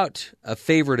 what about a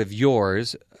favorite of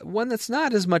yours? One that's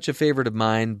not as much a favorite of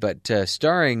mine, but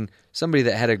starring somebody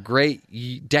that had a great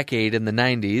decade in the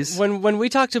 90s. When we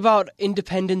talked about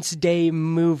Independence Day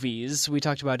movies, we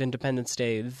talked about Independence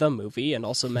Day, the movie, and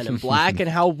also Men in Black, and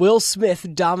how Will Smith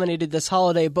dominated this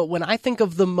holiday. But when I think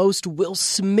of the most Will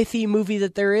Smithy movie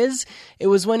that there is, it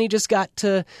was when he just got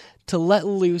to let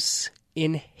loose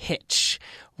in Hitch,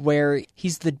 where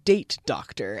he's the date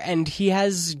doctor, and he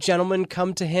has gentlemen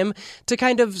come to him to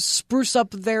kind of spruce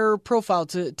up their profile,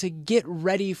 to get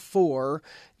ready for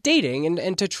dating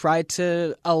and to try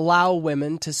to allow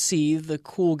women to see the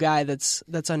cool guy that's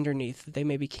underneath that they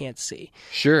maybe can't see.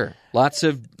 Sure. Lots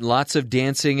of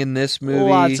dancing in this movie.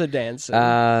 Lots of dancing.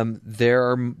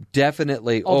 There are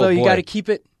definitely... Although you got to keep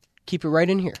it right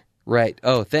in here. Right.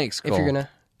 Oh, thanks, Cole. If you're going to...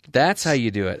 That's how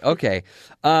you do it. Okay.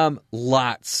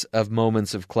 Lots of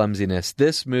moments of clumsiness.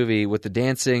 This movie with the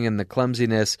dancing and the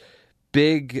clumsiness,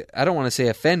 big, I don't want to say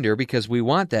offender because we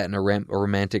want that in a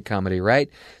romantic comedy, right?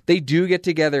 They do get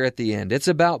together at the end. It's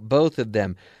about both of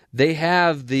them. They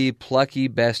have the plucky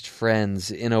best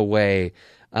friends in a way.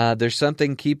 There's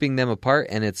something keeping them apart,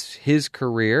 and it's his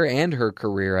career and her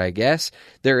career, I guess.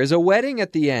 There is a wedding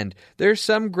at the end. There's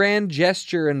some grand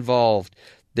gesture involved.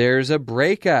 There's a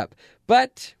breakup.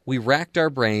 But we racked our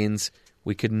brains.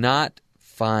 We could not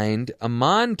find a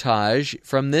montage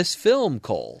from this film,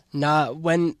 Cole. Nah,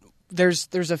 when there's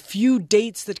a few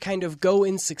dates that kind of go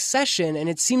in succession, and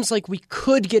it seems like we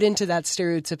could get into that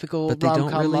stereotypical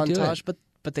rom-com montage,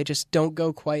 but they just don't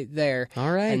go quite there.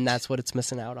 All right. And that's what it's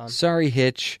missing out on. Sorry,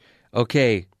 Hitch.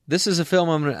 Okay, this is a film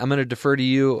I'm gonna defer to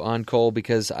you on, Cole,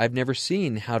 because I've never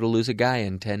seen How to Lose a Guy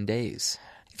in 10 Days.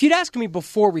 If you'd asked me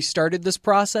before we started this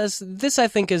process, this I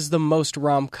think is the most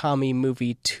rom-com-y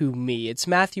movie to me. It's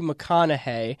Matthew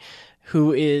McConaughey,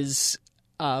 who is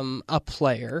a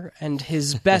player, and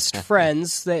his best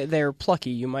friends, they're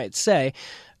plucky, you might say,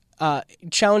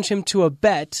 challenge him to a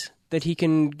bet that he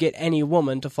can get any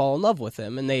woman to fall in love with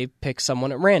him, and they pick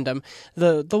someone at random.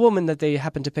 The woman that they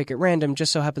happen to pick at random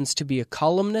just so happens to be a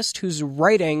columnist who's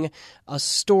writing a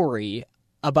story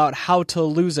about how to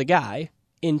lose a guy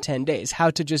in 10 days, how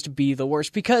to just be the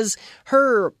worst, because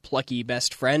her plucky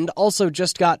best friend also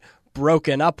just got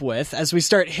broken up with, as we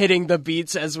start hitting the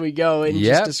beats as we go and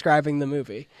just describing the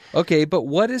movie. Okay, but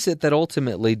what is it that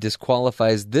ultimately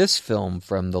disqualifies this film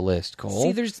from the list, Cole?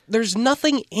 See, there's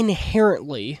nothing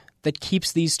inherently that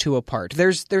keeps these two apart.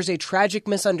 There's a tragic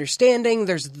misunderstanding.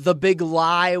 There's the big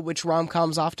lie, which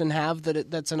rom-coms often have.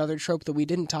 That's another trope that we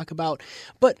didn't talk about.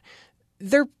 But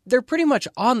they're pretty much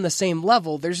on the same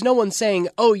level. There's no one saying,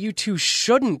 oh, you two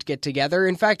shouldn't get together.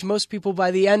 In fact, most people by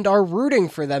the end are rooting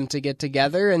for them to get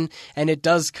together, and it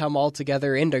does come all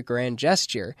together into grand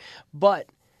gesture. But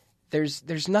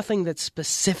there's nothing that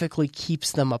specifically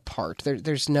keeps them apart.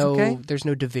 There's no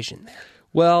division there.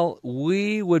 Well,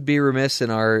 we would be remiss in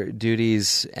our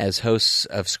duties as hosts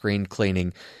of Screen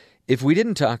Cleaning if we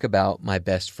didn't talk about My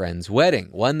Best Friend's Wedding,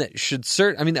 one that should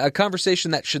a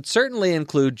conversation that should certainly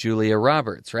include Julia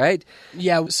Roberts, right?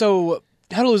 Yeah, so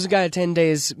How to Lose a Guy in 10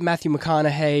 Days, Matthew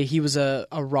McConaughey, he was a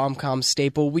rom-com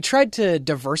staple. We tried to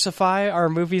diversify our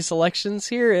movie selections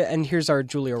here, and here's our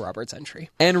Julia Roberts entry.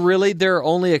 And really, there are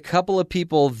only a couple of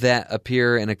people that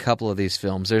appear in a couple of these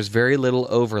films. There's very little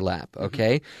overlap,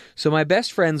 okay? Mm-hmm. So My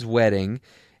Best Friend's Wedding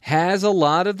has a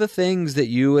lot of the things that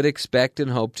you would expect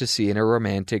and hope to see in a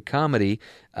romantic comedy.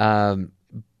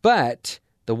 But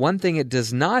the one thing it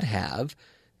does not have,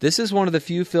 this is one of the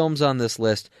few films on this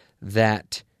list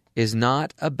that is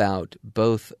not about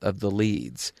both of the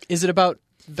leads. Is it about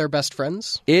their best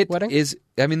friend's wedding? It is.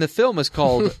 I mean, the film is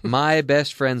called My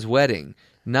Best Friend's Wedding,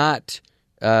 not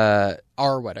Our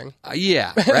Wedding.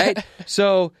 Yeah, right?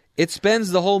 So it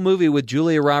spends the whole movie with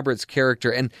Julia Roberts'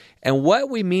 character. And what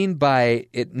we mean by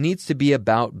it needs to be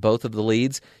about both of the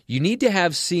leads, you need to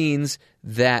have scenes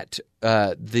that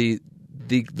the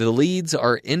leads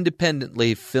are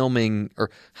independently filming, or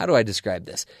how do I describe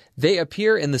this? They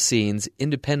appear in the scenes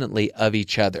independently of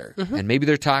each other. Mm-hmm. And maybe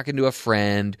they're talking to a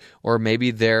friend, or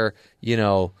maybe they're,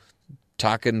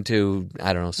 talking to,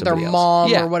 I don't know, somebody their else.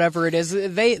 Mom or whatever it is.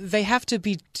 They have to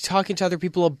be talking to other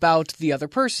people about the other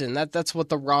person. That's what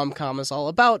the rom-com is all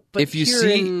about. But if you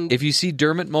see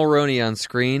Dermot Mulroney on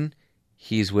screen,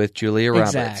 he's with Julia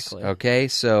Roberts. Exactly. Okay,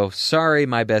 so sorry,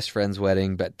 My Best Friend's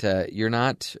Wedding, but you're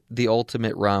not the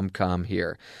ultimate rom-com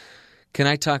here. Can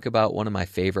I talk about one of my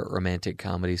favorite romantic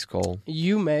comedies, Cole?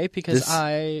 You may, because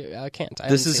I can't.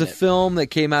 This is a film that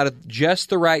came out at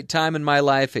just the right time in my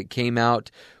life. It came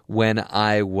out when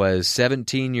I was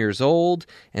 17 years old,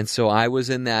 and so I was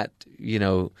in that,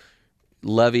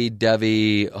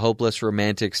 lovey-dovey, hopeless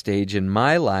romantic stage in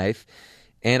my life,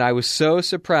 and I was so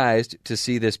surprised to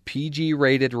see this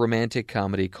PG-rated romantic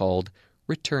comedy called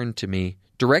Return to Me,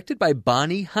 directed by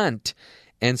Bonnie Hunt,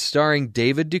 and starring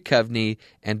David Duchovny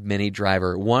and Minnie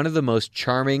Driver, one of the most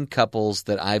charming couples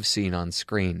that I've seen on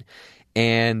screen.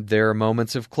 And there are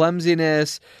moments of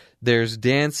clumsiness, there's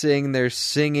dancing, there's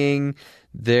singing,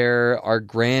 there are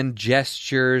grand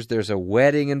gestures, there's a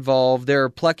wedding involved, there are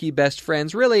plucky best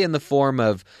friends, really in the form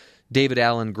of David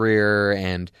Alan Grier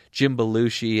and Jim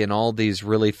Belushi and all these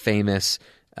really famous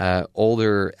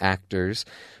older actors.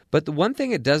 But the one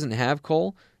thing it doesn't have,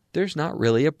 Cole, there's not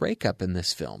really a breakup in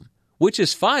this film, which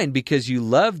is fine because you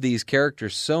love these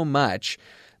characters so much.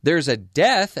 There's a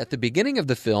death at the beginning of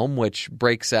the film, which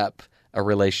breaks up a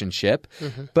relationship.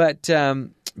 Mm-hmm. But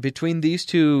between these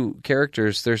two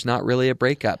characters, there's not really a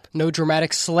breakup. No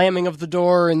dramatic slamming of the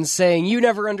door and saying, you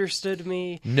never understood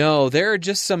me. No, there are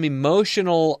just some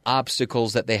emotional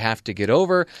obstacles that they have to get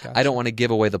over. Gotcha. I don't want to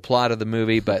give away the plot of the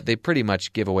movie, but they pretty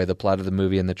much give away the plot of the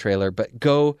movie in the trailer. But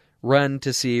go run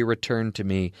to see Return to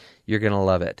Me. You're going to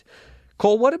love it.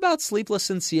 Cole, what about Sleepless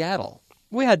in Seattle?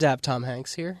 We had to have Tom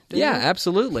Hanks here, didn't we?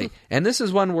 Absolutely. And this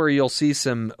is one where you'll see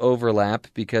some overlap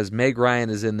because Meg Ryan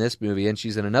is in this movie, and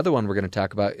she's in another one we're going to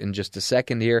talk about in just a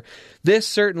second here. This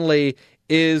certainly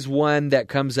is one that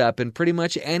comes up in pretty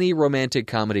much any romantic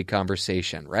comedy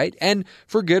conversation, right? And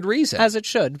for good reason. As it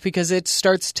should, because it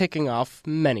starts ticking off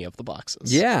many of the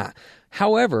boxes. Yeah.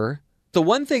 However, the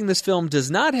one thing this film does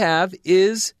not have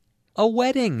is a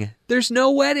wedding. There's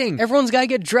no wedding. Everyone's got to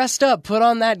get dressed up, put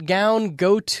on that gown,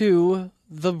 go to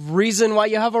the reason why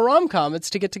you have a rom-com. It's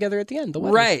to get together at the end, the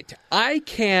wedding. Right. I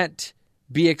can't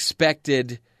be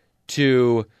expected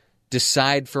to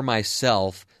decide for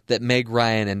myself that Meg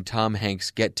Ryan and Tom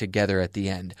Hanks get together at the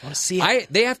end. I want to see it.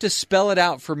 They have to spell it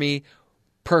out for me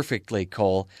perfectly,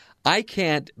 Cole. I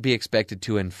can't be expected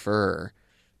to infer,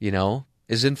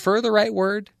 Is infer the right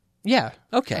word? Yeah.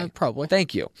 Okay. Probably.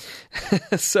 Thank you.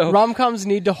 So rom-coms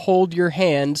need to hold your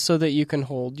hand so that you can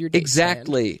hold your date's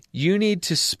exactly. hand. You need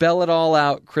to spell it all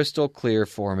out crystal clear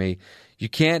for me. You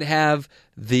can't have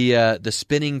the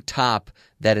spinning top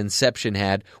that Inception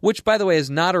had, which, by the way,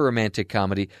 is not a romantic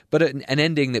comedy, but an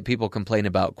ending that people complain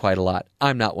about quite a lot.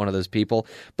 I'm not one of those people.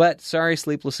 But sorry,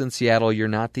 Sleepless in Seattle, you're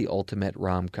not the ultimate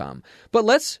rom-com. But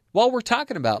while we're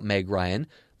talking about Meg Ryan,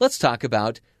 let's talk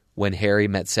about When Harry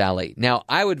Met Sally. Now,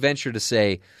 I would venture to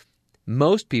say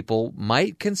most people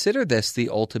might consider this the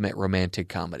ultimate romantic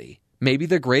comedy. Maybe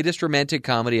the greatest romantic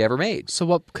comedy ever made. So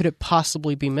what could it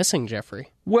possibly be missing,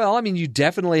 Jeffrey? Well, I mean, you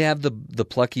definitely have the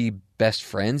plucky best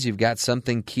friends. You've got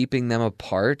something keeping them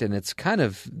apart, and it's kind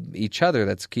of each other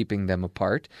that's keeping them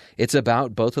apart. It's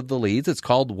about both of the leads. It's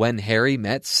called When Harry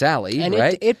Met Sally, and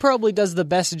right? It probably does the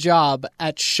best job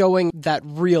at showing that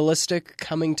realistic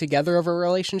coming together of a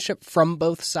relationship from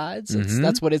both sides.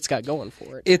 That's what it's got going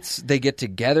for it. They get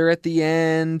together at the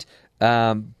end,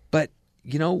 but,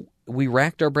 we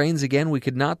racked our brains again. We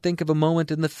could not think of a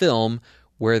moment in the film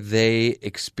where they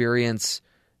experience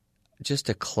just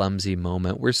a clumsy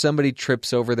moment where somebody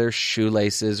trips over their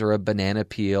shoelaces or a banana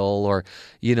peel or,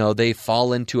 they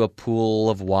fall into a pool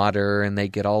of water and they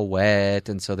get all wet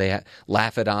and so they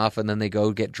laugh it off and then they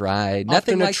go get dried.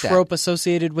 Nothing like that. Often a trope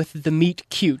associated with the meet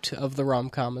cute of the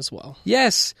rom-com as well.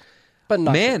 Yes. But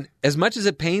not man, as much as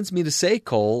it pains me to say,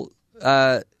 Cole,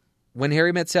 When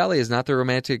Harry Met Sally is not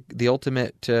the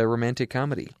ultimate romantic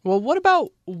comedy. Well, what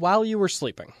about While You Were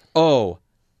Sleeping? Oh,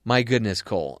 my goodness,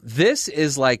 Cole. This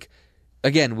is like,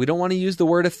 again, we don't want to use the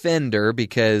word offender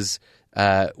because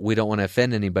we don't want to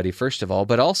offend anybody, first of all,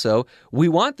 but also we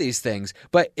want these things.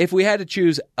 But if we had to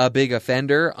choose a big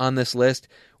offender on this list,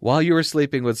 While You Were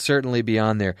Sleeping would certainly be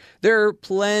on there. There are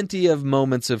plenty of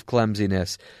moments of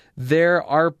clumsiness.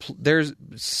 There's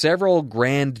several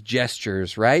grand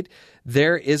gestures, right?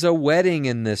 There is a wedding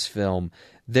in this film.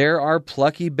 There are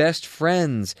plucky best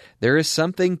friends. There is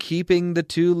something keeping the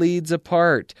two leads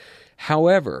apart.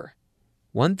 However,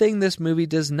 one thing this movie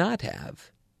does not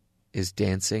have is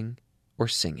dancing or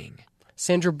singing.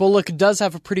 Sandra Bullock does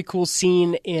have a pretty cool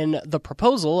scene in The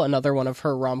Proposal, another one of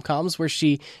her rom-coms, where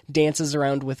she dances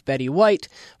around with Betty White.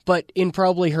 But in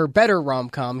probably her better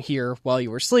rom-com here, While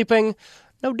You Were Sleeping,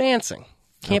 no dancing.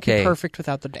 Can't be perfect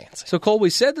without the dancing. So, Cole,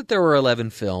 we said that there were 11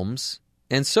 films,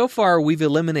 and so far we've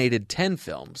eliminated 10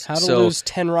 films. How to lose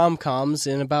 10 rom-coms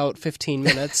in about 15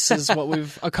 minutes is what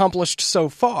we've accomplished so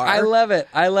far. I love it.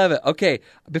 Okay,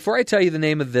 before I tell you the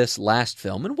name of this last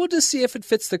film, and we'll just see if it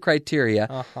fits the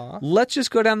criteria, let's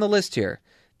just go down the list here.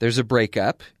 There's a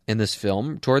breakup in this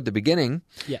film toward the beginning.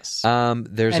 Yes.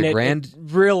 There's and a it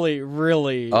really,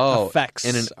 really affects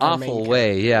in an our awful main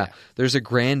way, character. yeah. There's a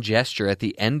grand gesture at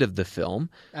the end of the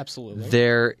film. Absolutely.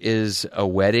 There is a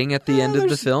wedding at the end of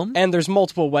the film. And there's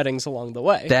multiple weddings along the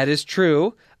way. That is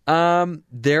true.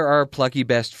 There are plucky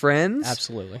best friends.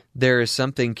 Absolutely. There is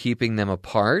something keeping them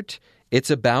apart.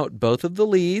 It's about both of the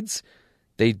leads.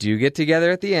 They do get together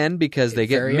at the end because they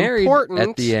get Very married important.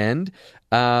 at the end.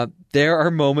 There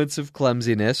are moments of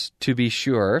clumsiness, to be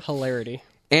sure. Hilarity.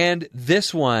 And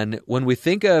this one, when we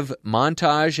think of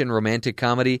montage and romantic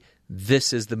comedy,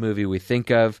 this is the movie we think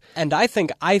of. And I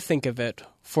think of it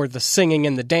for the singing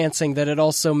and the dancing that it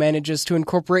also manages to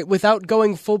incorporate without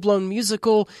going full-blown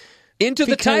musical Into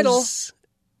the title.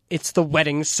 It's The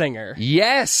Wedding Singer.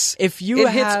 Yes. If you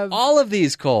hits all of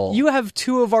these, Cole. You have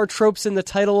two of our tropes in the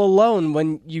title alone.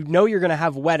 When you know you're going to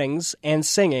have weddings and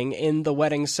singing in The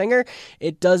Wedding Singer,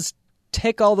 it does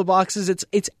tick all the boxes.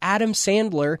 It's Adam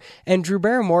Sandler and Drew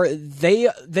Barrymore. They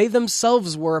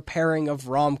themselves were a pairing of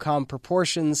rom-com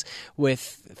proportions with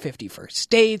 50 First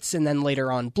Dates and then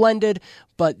later on Blended.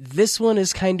 But this one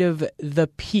is kind of the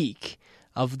peak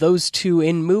of those two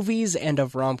in movies and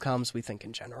of rom-coms we think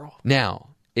in general. Now,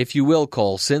 if you will,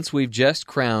 Cole, since we've just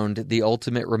crowned the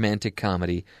ultimate romantic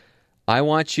comedy, I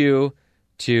want you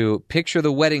to picture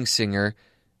The Wedding Singer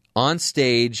on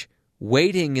stage,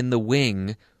 waiting in the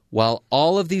wing, while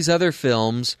all of these other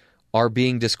films are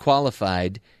being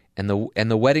disqualified, and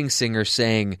the Wedding Singer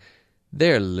saying,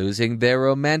 "They're losing their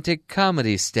romantic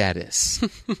comedy status,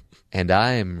 and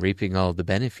I'm reaping all the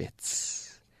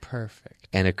benefits." Perfect.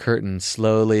 And a curtain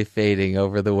slowly fading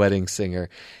over The Wedding Singer.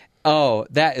 Oh,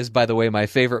 that is, by the way, my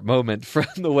favorite moment from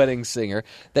The Wedding Singer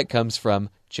that comes from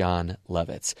Jon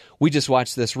Lovitz. We just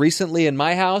watched this recently in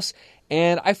my house,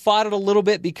 and I fought it a little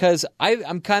bit because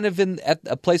I'm kind of at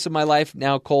a place in my life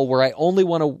now, Cole, where I only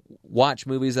want to watch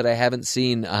movies that I haven't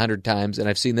seen 100 times, and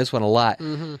I've seen this one a lot.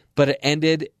 Mm-hmm. But it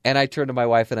ended, and I turned to my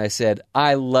wife and I said,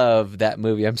 I love that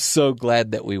movie. I'm so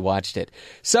glad that we watched it.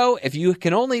 So if you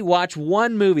can only watch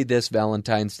one movie this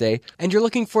Valentine's Day, and you're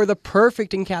looking for the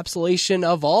perfect encapsulation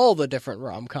of all the different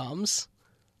rom-coms,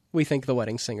 we think The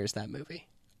Wedding Singer's that movie.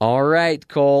 All right,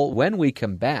 Cole, when we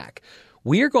come back,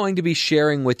 we are going to be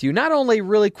sharing with you not only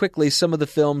really quickly some of the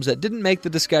films that didn't make the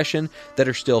discussion that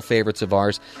are still favorites of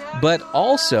ours, but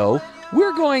also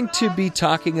we're going to be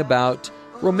talking about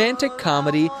romantic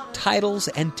comedy titles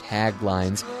and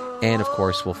taglines. And, of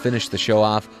course, we'll finish the show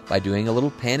off by doing a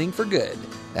little panning for good.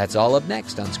 That's all up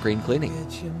next on Screen Cleaning.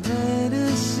 Get your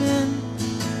medicine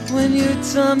when your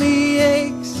tummy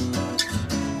aches.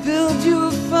 Build you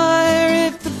a fire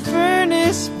if the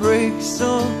furnace breaks.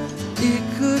 Oh,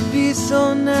 it could be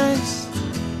so nice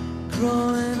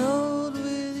growing old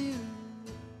with you.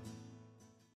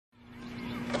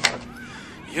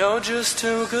 You're just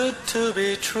too good to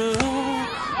be true.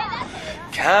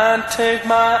 Can't take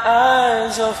my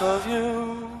eyes off of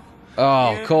you.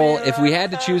 Oh, Cole, if we had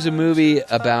to choose a movie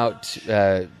about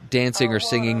dancing or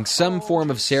singing, some form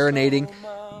of serenading,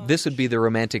 this would be the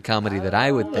romantic comedy that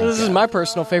I would think This is of. my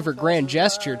personal favorite grand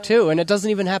gesture, too, and it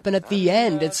doesn't even happen at the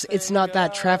end. It's not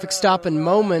that traffic stopping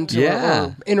moment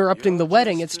or interrupting the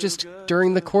wedding. It's just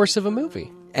during the course of a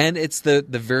movie. And it's the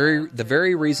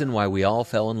very reason why we all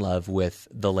fell in love with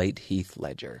the late Heath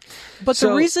Ledger. But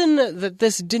the reason that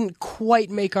this didn't quite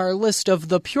make our list of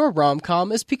the pure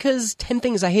rom-com is because 10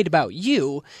 Things I Hate About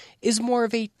You is more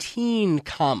of a teen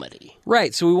comedy.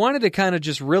 Right, so we wanted to kind of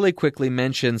just really quickly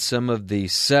mention some of the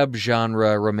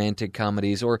sub-genre romantic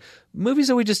comedies or movies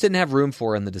that we just didn't have room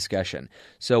for in the discussion.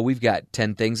 So we've got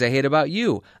 10 Things I Hate About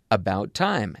You, About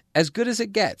Time, As Good as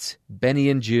It Gets, Benny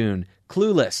and June,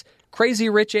 Clueless, Crazy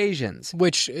Rich Asians.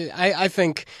 Which I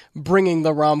think bringing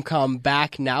the rom-com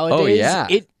back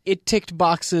nowadays, it ticked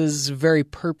boxes very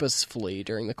purposefully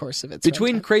during the course of its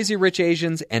Between runtime. Crazy Rich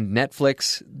Asians and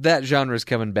Netflix, that genre's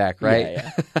coming back, right?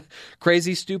 Yeah.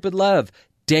 Crazy Stupid Love,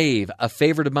 Dave, a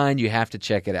favorite of mine, you have to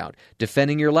check it out.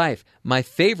 Defending Your Life, my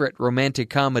favorite romantic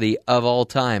comedy of all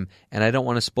time. And I don't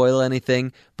want to spoil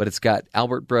anything, but it's got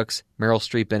Albert Brooks, Meryl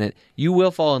Streep in it. You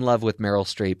will fall in love with Meryl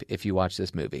Streep if you watch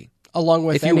this movie. Along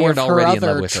with if you any weren't of her already in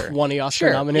love other with her. 20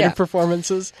 Oscar-nominated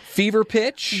performances. Fever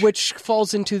Pitch. Which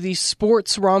falls into the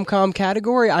sports rom-com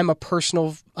category. I'm a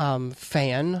personal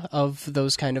fan of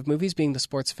those kind of movies, being the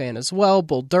sports fan as well.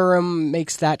 Bull Durham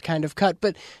makes that kind of cut.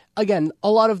 But again, a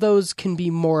lot of those can be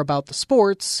more about the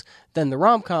sports than the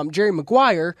rom-com. Jerry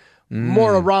Maguire,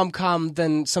 more a rom-com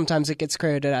than sometimes it gets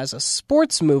credited as a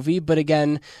sports movie. But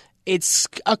again, it's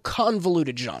a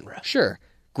convoluted genre. Sure.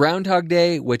 Groundhog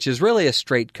Day, which is really a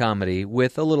straight comedy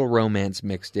with a little romance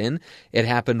mixed in. It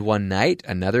Happened One Night,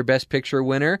 another Best Picture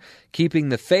winner. Keeping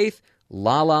the Faith,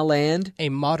 La La Land. A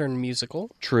modern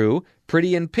musical. True.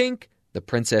 Pretty in Pink, The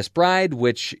Princess Bride,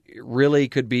 which really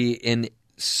could be in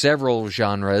several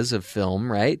genres of film,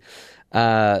 right?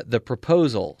 The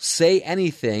Proposal, Say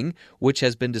Anything, which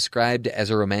has been described as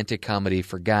a romantic comedy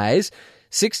for guys.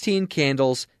 16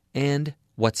 Candles, and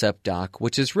What's Up, Doc,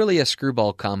 which is really a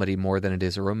screwball comedy more than it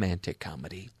is a romantic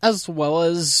comedy. As well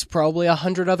as probably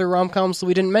 100 other rom-coms that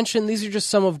we didn't mention. These are just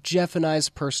some of Jeff and I's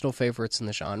personal favorites in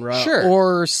the genre. Sure.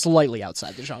 Or slightly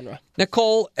outside the genre.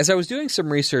 Nicole, as I was doing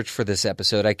some research for this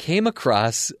episode, I came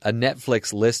across a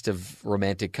Netflix list of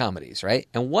romantic comedies, right?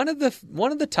 And one of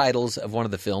the titles of one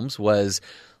of the films was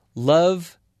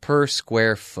Love Per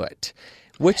Square Foot,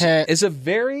 which is a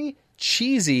very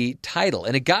cheesy title.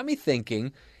 And it got me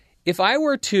thinking, if I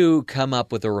were to come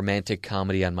up with a romantic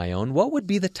comedy on my own, what would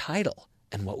be the title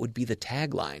and what would be the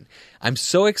tagline? I'm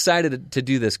so excited to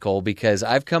do this, Cole, because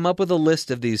I've come up with a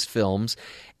list of these films,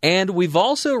 and we've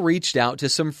also reached out to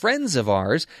some friends of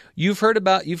ours. You've heard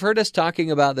us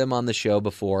talking about them on the show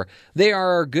before. They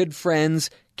are our good friends,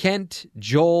 Kent,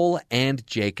 Joel, and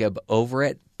Jacob over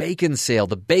at Bacon Sale,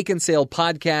 the Bacon Sale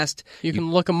podcast. You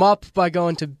can look them up by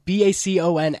going to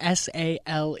BACONSALE,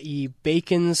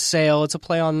 Bacon Sale. It's a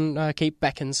play on Kate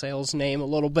Beckinsale's name a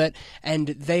little bit, and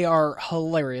they are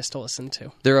hilarious to listen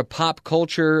to. They're a pop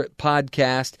culture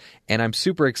podcast, and I'm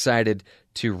super excited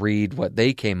to read what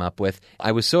they came up with.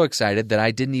 I was so excited that I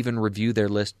didn't even review their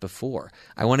list before.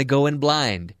 I want to go in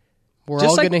blind. We're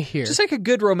all going to hear. Just like a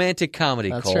good romantic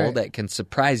comedy, That's Cole, right. that can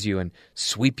surprise you and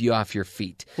sweep you off your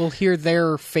feet. We'll hear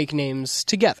their fake names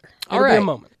together. All It'll right. be a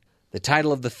moment. The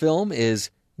title of the film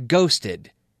is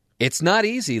Ghosted. It's not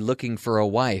easy looking for a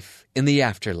wife in the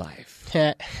afterlife.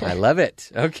 I love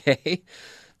it. Okay.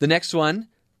 The next one,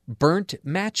 burnt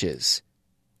matches.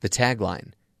 The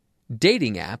tagline,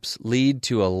 dating apps lead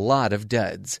to a lot of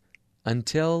duds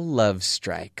until love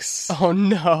strikes. Oh,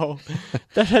 no.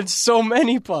 That had so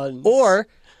many puns. Or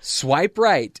swipe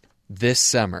right this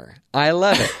summer. I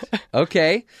love it.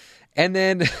 Okay. And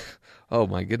then, oh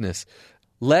my goodness,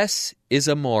 less is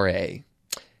amore.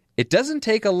 It doesn't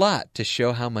take a lot to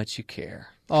show how much you care.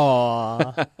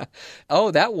 Aw. Oh,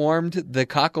 that warmed the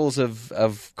cockles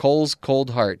of Cole's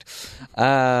cold heart.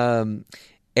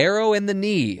 Arrow in the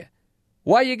knee.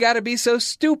 Why you gotta be so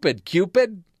stupid,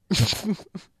 Cupid?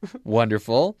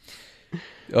 Wonderful.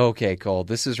 Okay, Cole,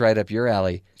 this is right up your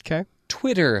alley. Okay.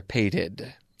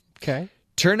 Twitter-pated. Okay.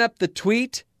 Turn up the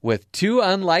tweet with 2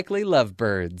 unlikely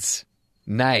lovebirds.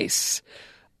 Nice.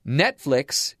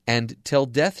 Netflix and Till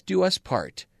Death Do Us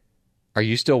Part. Are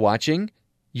you still watching?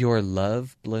 Your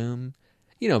love bloom?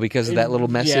 You know, because of that little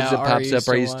message that pops up.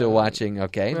 Are you still watching?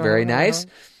 Okay, very nice.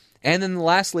 And then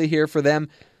lastly here for them,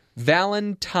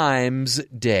 Valentine's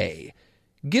Day.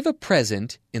 Give a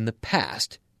present in the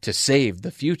past to save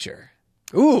the future.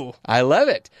 Ooh. I love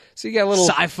it. So you got a little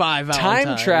sci-fi Valentine.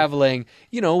 Time traveling.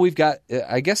 You know, we've got,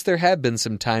 I guess there have been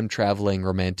some time traveling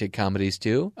romantic comedies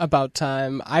too. About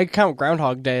time. I count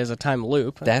Groundhog Day as a time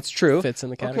loop. That's true. Fits in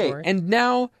the category. Okay, and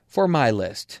now for my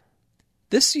list.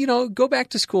 This, you know, go back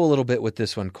to school a little bit with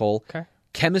this one, Cole. Okay.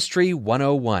 Chemistry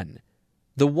 101.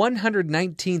 The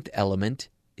 119th element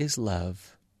is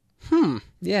love.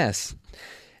 Yes.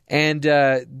 And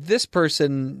this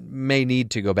person may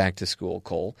need to go back to school,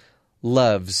 Cole.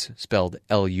 Loves, spelled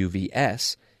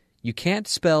L-U-V-S. You can't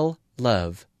spell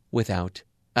love without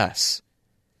us.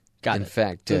 Got In it.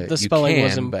 fact, The you spelling can,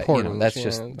 was but important.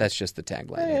 that's just the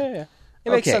tagline. Yeah. It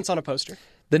makes Okay. sense on a poster.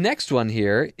 The next one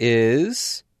here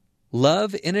is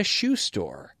love in a shoe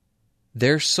store.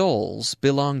 Their souls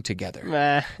belong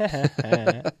together.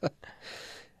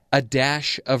 A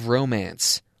dash of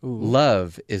romance.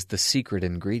 Love is the secret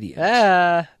ingredient.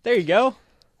 There you go.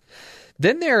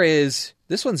 Then there is,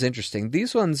 this one's interesting.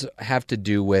 These ones have to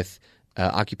do with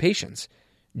occupations.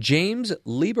 James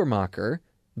Liebermacher,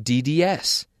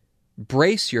 DDS.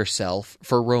 Brace yourself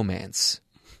for romance.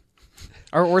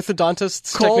 Are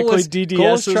orthodontists Cole technically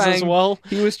DDSs as well?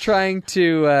 He was trying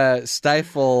to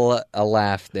stifle a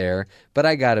laugh there, but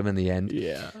I got him in the end.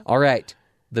 Yeah. All right.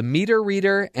 The meter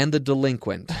reader and the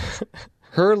delinquent.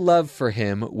 Her love for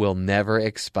him will never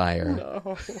expire.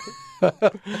 No.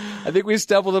 I think we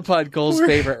stumbled upon Cole's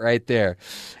favorite right there.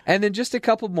 And then just a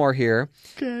couple more here.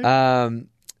 Okay.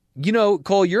 You know,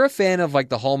 Cole, you're a fan of like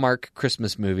the Hallmark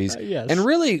Christmas movies. Yes. And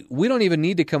really, we don't even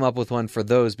need to come up with one for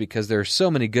those because there are so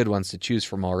many good ones to choose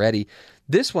from already.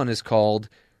 This one is called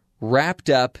Wrapped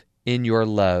Up in Your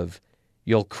Love.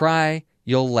 You'll cry,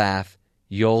 you'll laugh,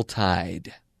 you'll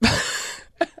tide.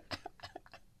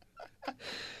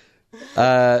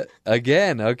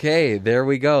 Again, okay, there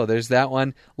we go. There's that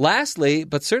one. Lastly,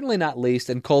 but certainly not least,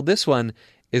 and Cole, this one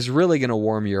is really going to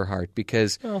warm your heart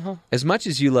because as much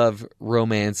as you love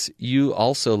romance, you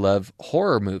also love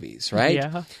horror movies, right?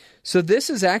 Yeah. So this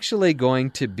is actually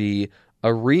going to be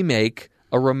a remake,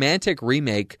 a romantic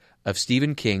remake of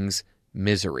Stephen King's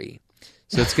Misery.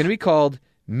 So it's going to be called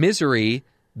Misery,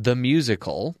 the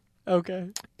Musical. Okay.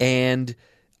 And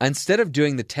instead of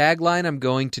doing the tagline, I'm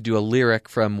going to do a lyric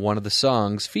from one of the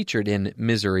songs featured in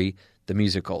Misery, the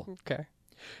Musical. Okay.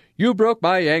 You broke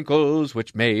my ankles,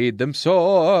 which made them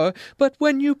sore, but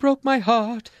when you broke my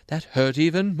heart, that hurt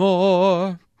even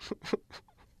more.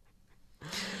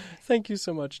 Thank you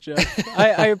so much, Jeff.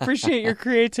 I appreciate your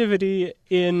creativity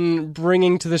in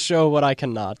bringing to the show what I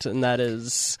cannot, and that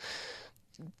is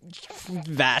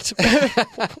that.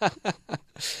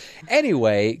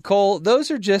 Anyway, Cole,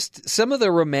 those are just some of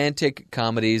the romantic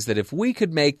comedies that if we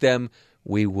could make them,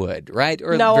 we would, right?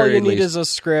 Or now at the all very you need least, is a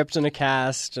script and a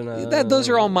cast and those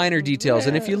are all minor details.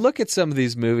 And if you look at some of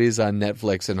these movies on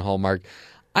Netflix and Hallmark,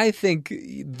 I think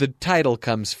the title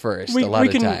comes first a lot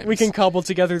of times. We can cobble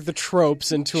together the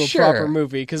tropes into a Sure. proper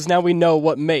movie because now we know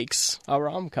what makes a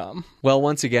rom-com. Well,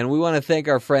 once again, we want to thank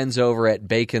our friends over at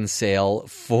Bacon Sale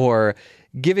for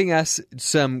giving us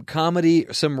some comedy,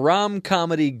 some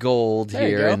rom-comedy gold There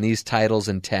you here go. in these titles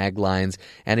and taglines.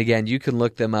 And again, you can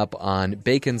look them up on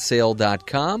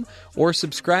baconsale.com or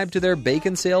subscribe to their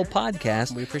Bacon Sale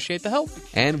podcast. We appreciate the help.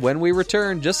 And when we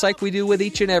return, just like we do with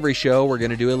each and every show, we're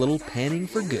going to do a little panning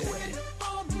for good.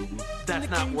 That's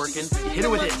not working. Hit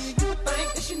it with this.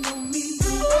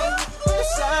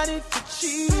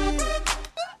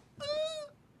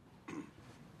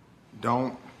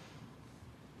 Don't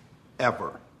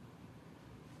ever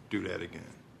do that again.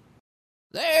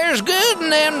 There's good in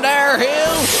them there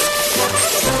hills.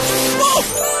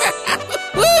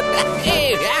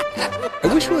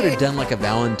 I wish we would have done like a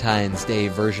Valentine's Day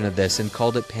version of this and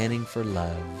called it Panning for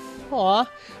Love. Aw.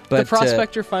 But, the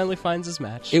prospector finally finds his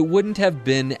match. It wouldn't have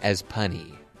been as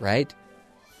punny, right?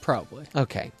 Probably.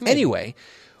 Okay. Maybe. Anyway,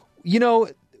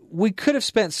 we could have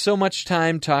spent so much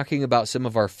time talking about some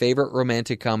of our favorite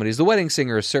romantic comedies. The Wedding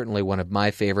Singer is certainly one of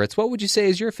my favorites. What would you say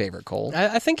is your favorite, Cole?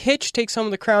 I think Hitch takes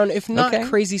home the crown, if not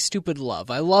Crazy Stupid Love.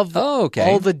 I love all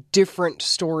the different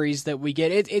stories that we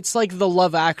get. It's like the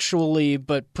Love Actually,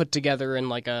 but put together in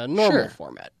like a normal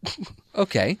format.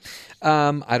 Okay.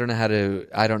 I don't know how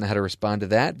to respond to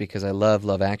that because I love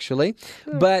Love Actually.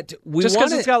 But just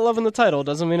because it's got love in the title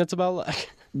doesn't mean it's about love.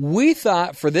 We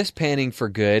thought for this Panning for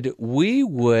Good, we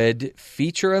would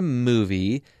feature a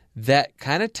movie that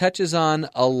kind of touches on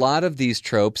a lot of these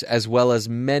tropes as well as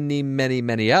many, many,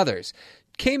 many others.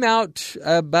 Came out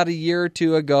about a year or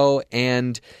two ago,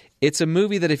 and it's a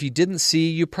movie that if you didn't see,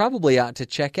 you probably ought to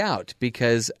check out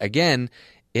because, again,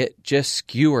 it just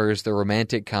skewers the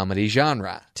romantic comedy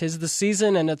genre. 'Tis the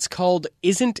season, and it's called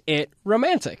Isn't It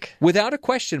Romantic? Without a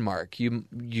question mark, you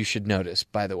should notice,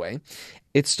 by the way.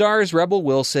 It stars Rebel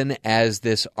Wilson as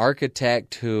this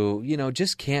architect who,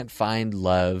 just can't find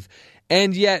love.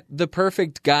 And yet the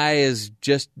perfect guy is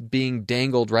just being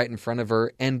dangled right in front of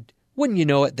her. And wouldn't you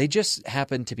know it, they just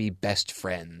happen to be best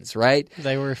friends, right?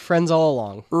 They were friends all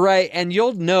along. Right. And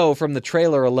you'll know from the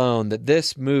trailer alone that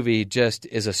this movie just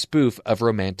is a spoof of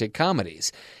romantic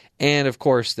comedies. And of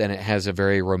course, then it has a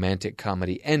very romantic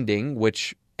comedy ending,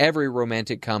 which every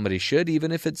romantic comedy should,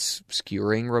 even if it's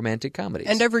skewering romantic comedies.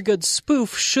 And every good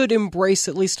spoof should embrace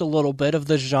at least a little bit of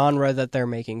the genre that they're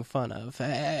making fun of.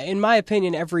 In my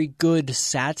opinion, every good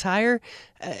satire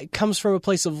comes from a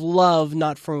place of love,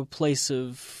 not from a place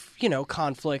of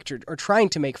conflict or trying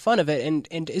to make fun of it.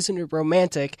 And Isn't It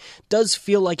Romantic does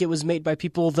feel like it was made by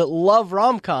people that love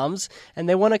rom-coms and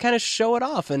they want to kind of show it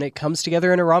off, and it comes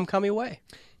together in a rom-com-y way.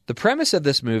 The premise of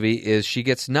this movie is she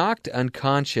gets knocked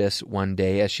unconscious one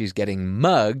day as she's getting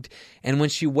mugged, and when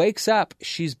she wakes up,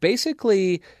 she's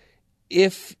basically,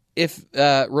 if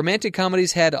romantic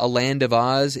comedies had a Land of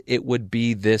Oz, it would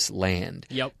be this land.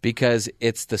 Yep. Because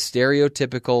it's the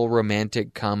stereotypical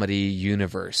romantic comedy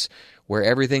universe where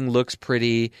everything looks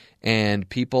pretty and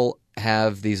people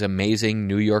have these amazing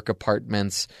New York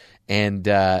apartments, and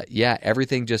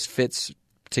everything just fits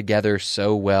together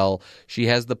so well. She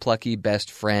has the plucky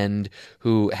best friend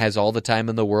who has all the time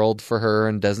in the world for her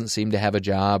and doesn't seem to have a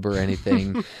job or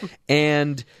anything.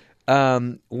 And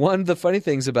one of the funny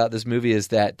things about this movie is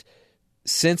that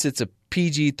since it's a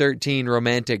PG-13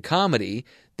 romantic comedy,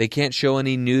 they can't show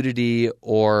any nudity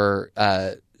or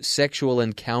sexual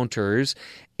encounters,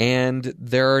 and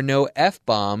there are no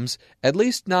F-bombs, at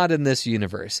least not in this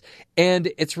universe.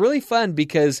 And it's really fun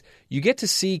because you get to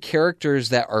see characters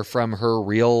that are from her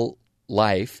real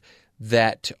life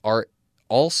that are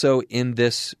also in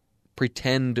this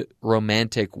pretend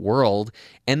romantic world,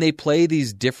 and they play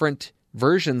these different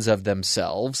versions of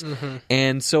themselves. Mm-hmm.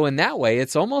 And so in that way,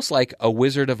 it's almost like a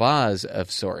Wizard of Oz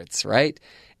of sorts, right?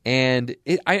 And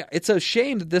it's a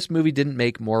shame that this movie didn't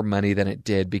make more money than it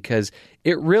did, because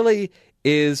it really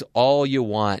is all you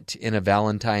want in a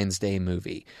Valentine's Day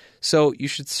movie. So you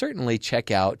should certainly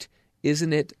check out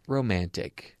Isn't It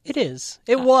Romantic? It is.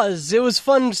 It was. It was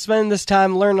fun to spend this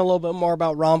time learning a little bit more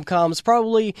about rom-coms.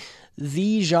 Probably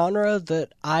the genre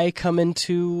that I come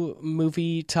into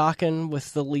movie talking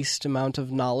with the least amount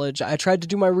of knowledge. I tried to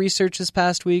do my research this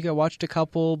past week. I watched a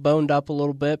couple, boned up a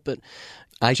little bit, but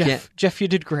Jeff, you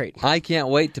did great. I can't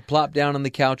wait to plop down on the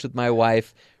couch with my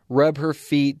wife, rub her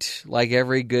feet like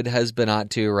every good husband ought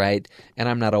to, right? And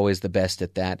I'm not always the best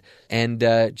at that. And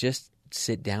just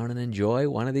sit down and enjoy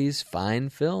one of these fine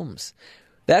films.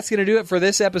 That's going to do it for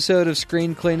this episode of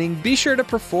Screen Cleaning. Be sure to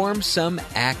perform some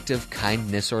act of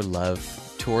kindness or love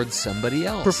towards somebody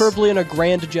else. Preferably in a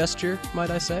grand gesture, might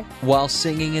I say. While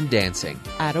singing and dancing.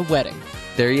 At a wedding.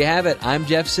 There you have it. I'm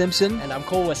Jeff Simpson. And I'm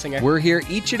Cole Wissinger. We're here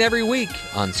each and every week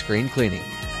on Screen Cleaning.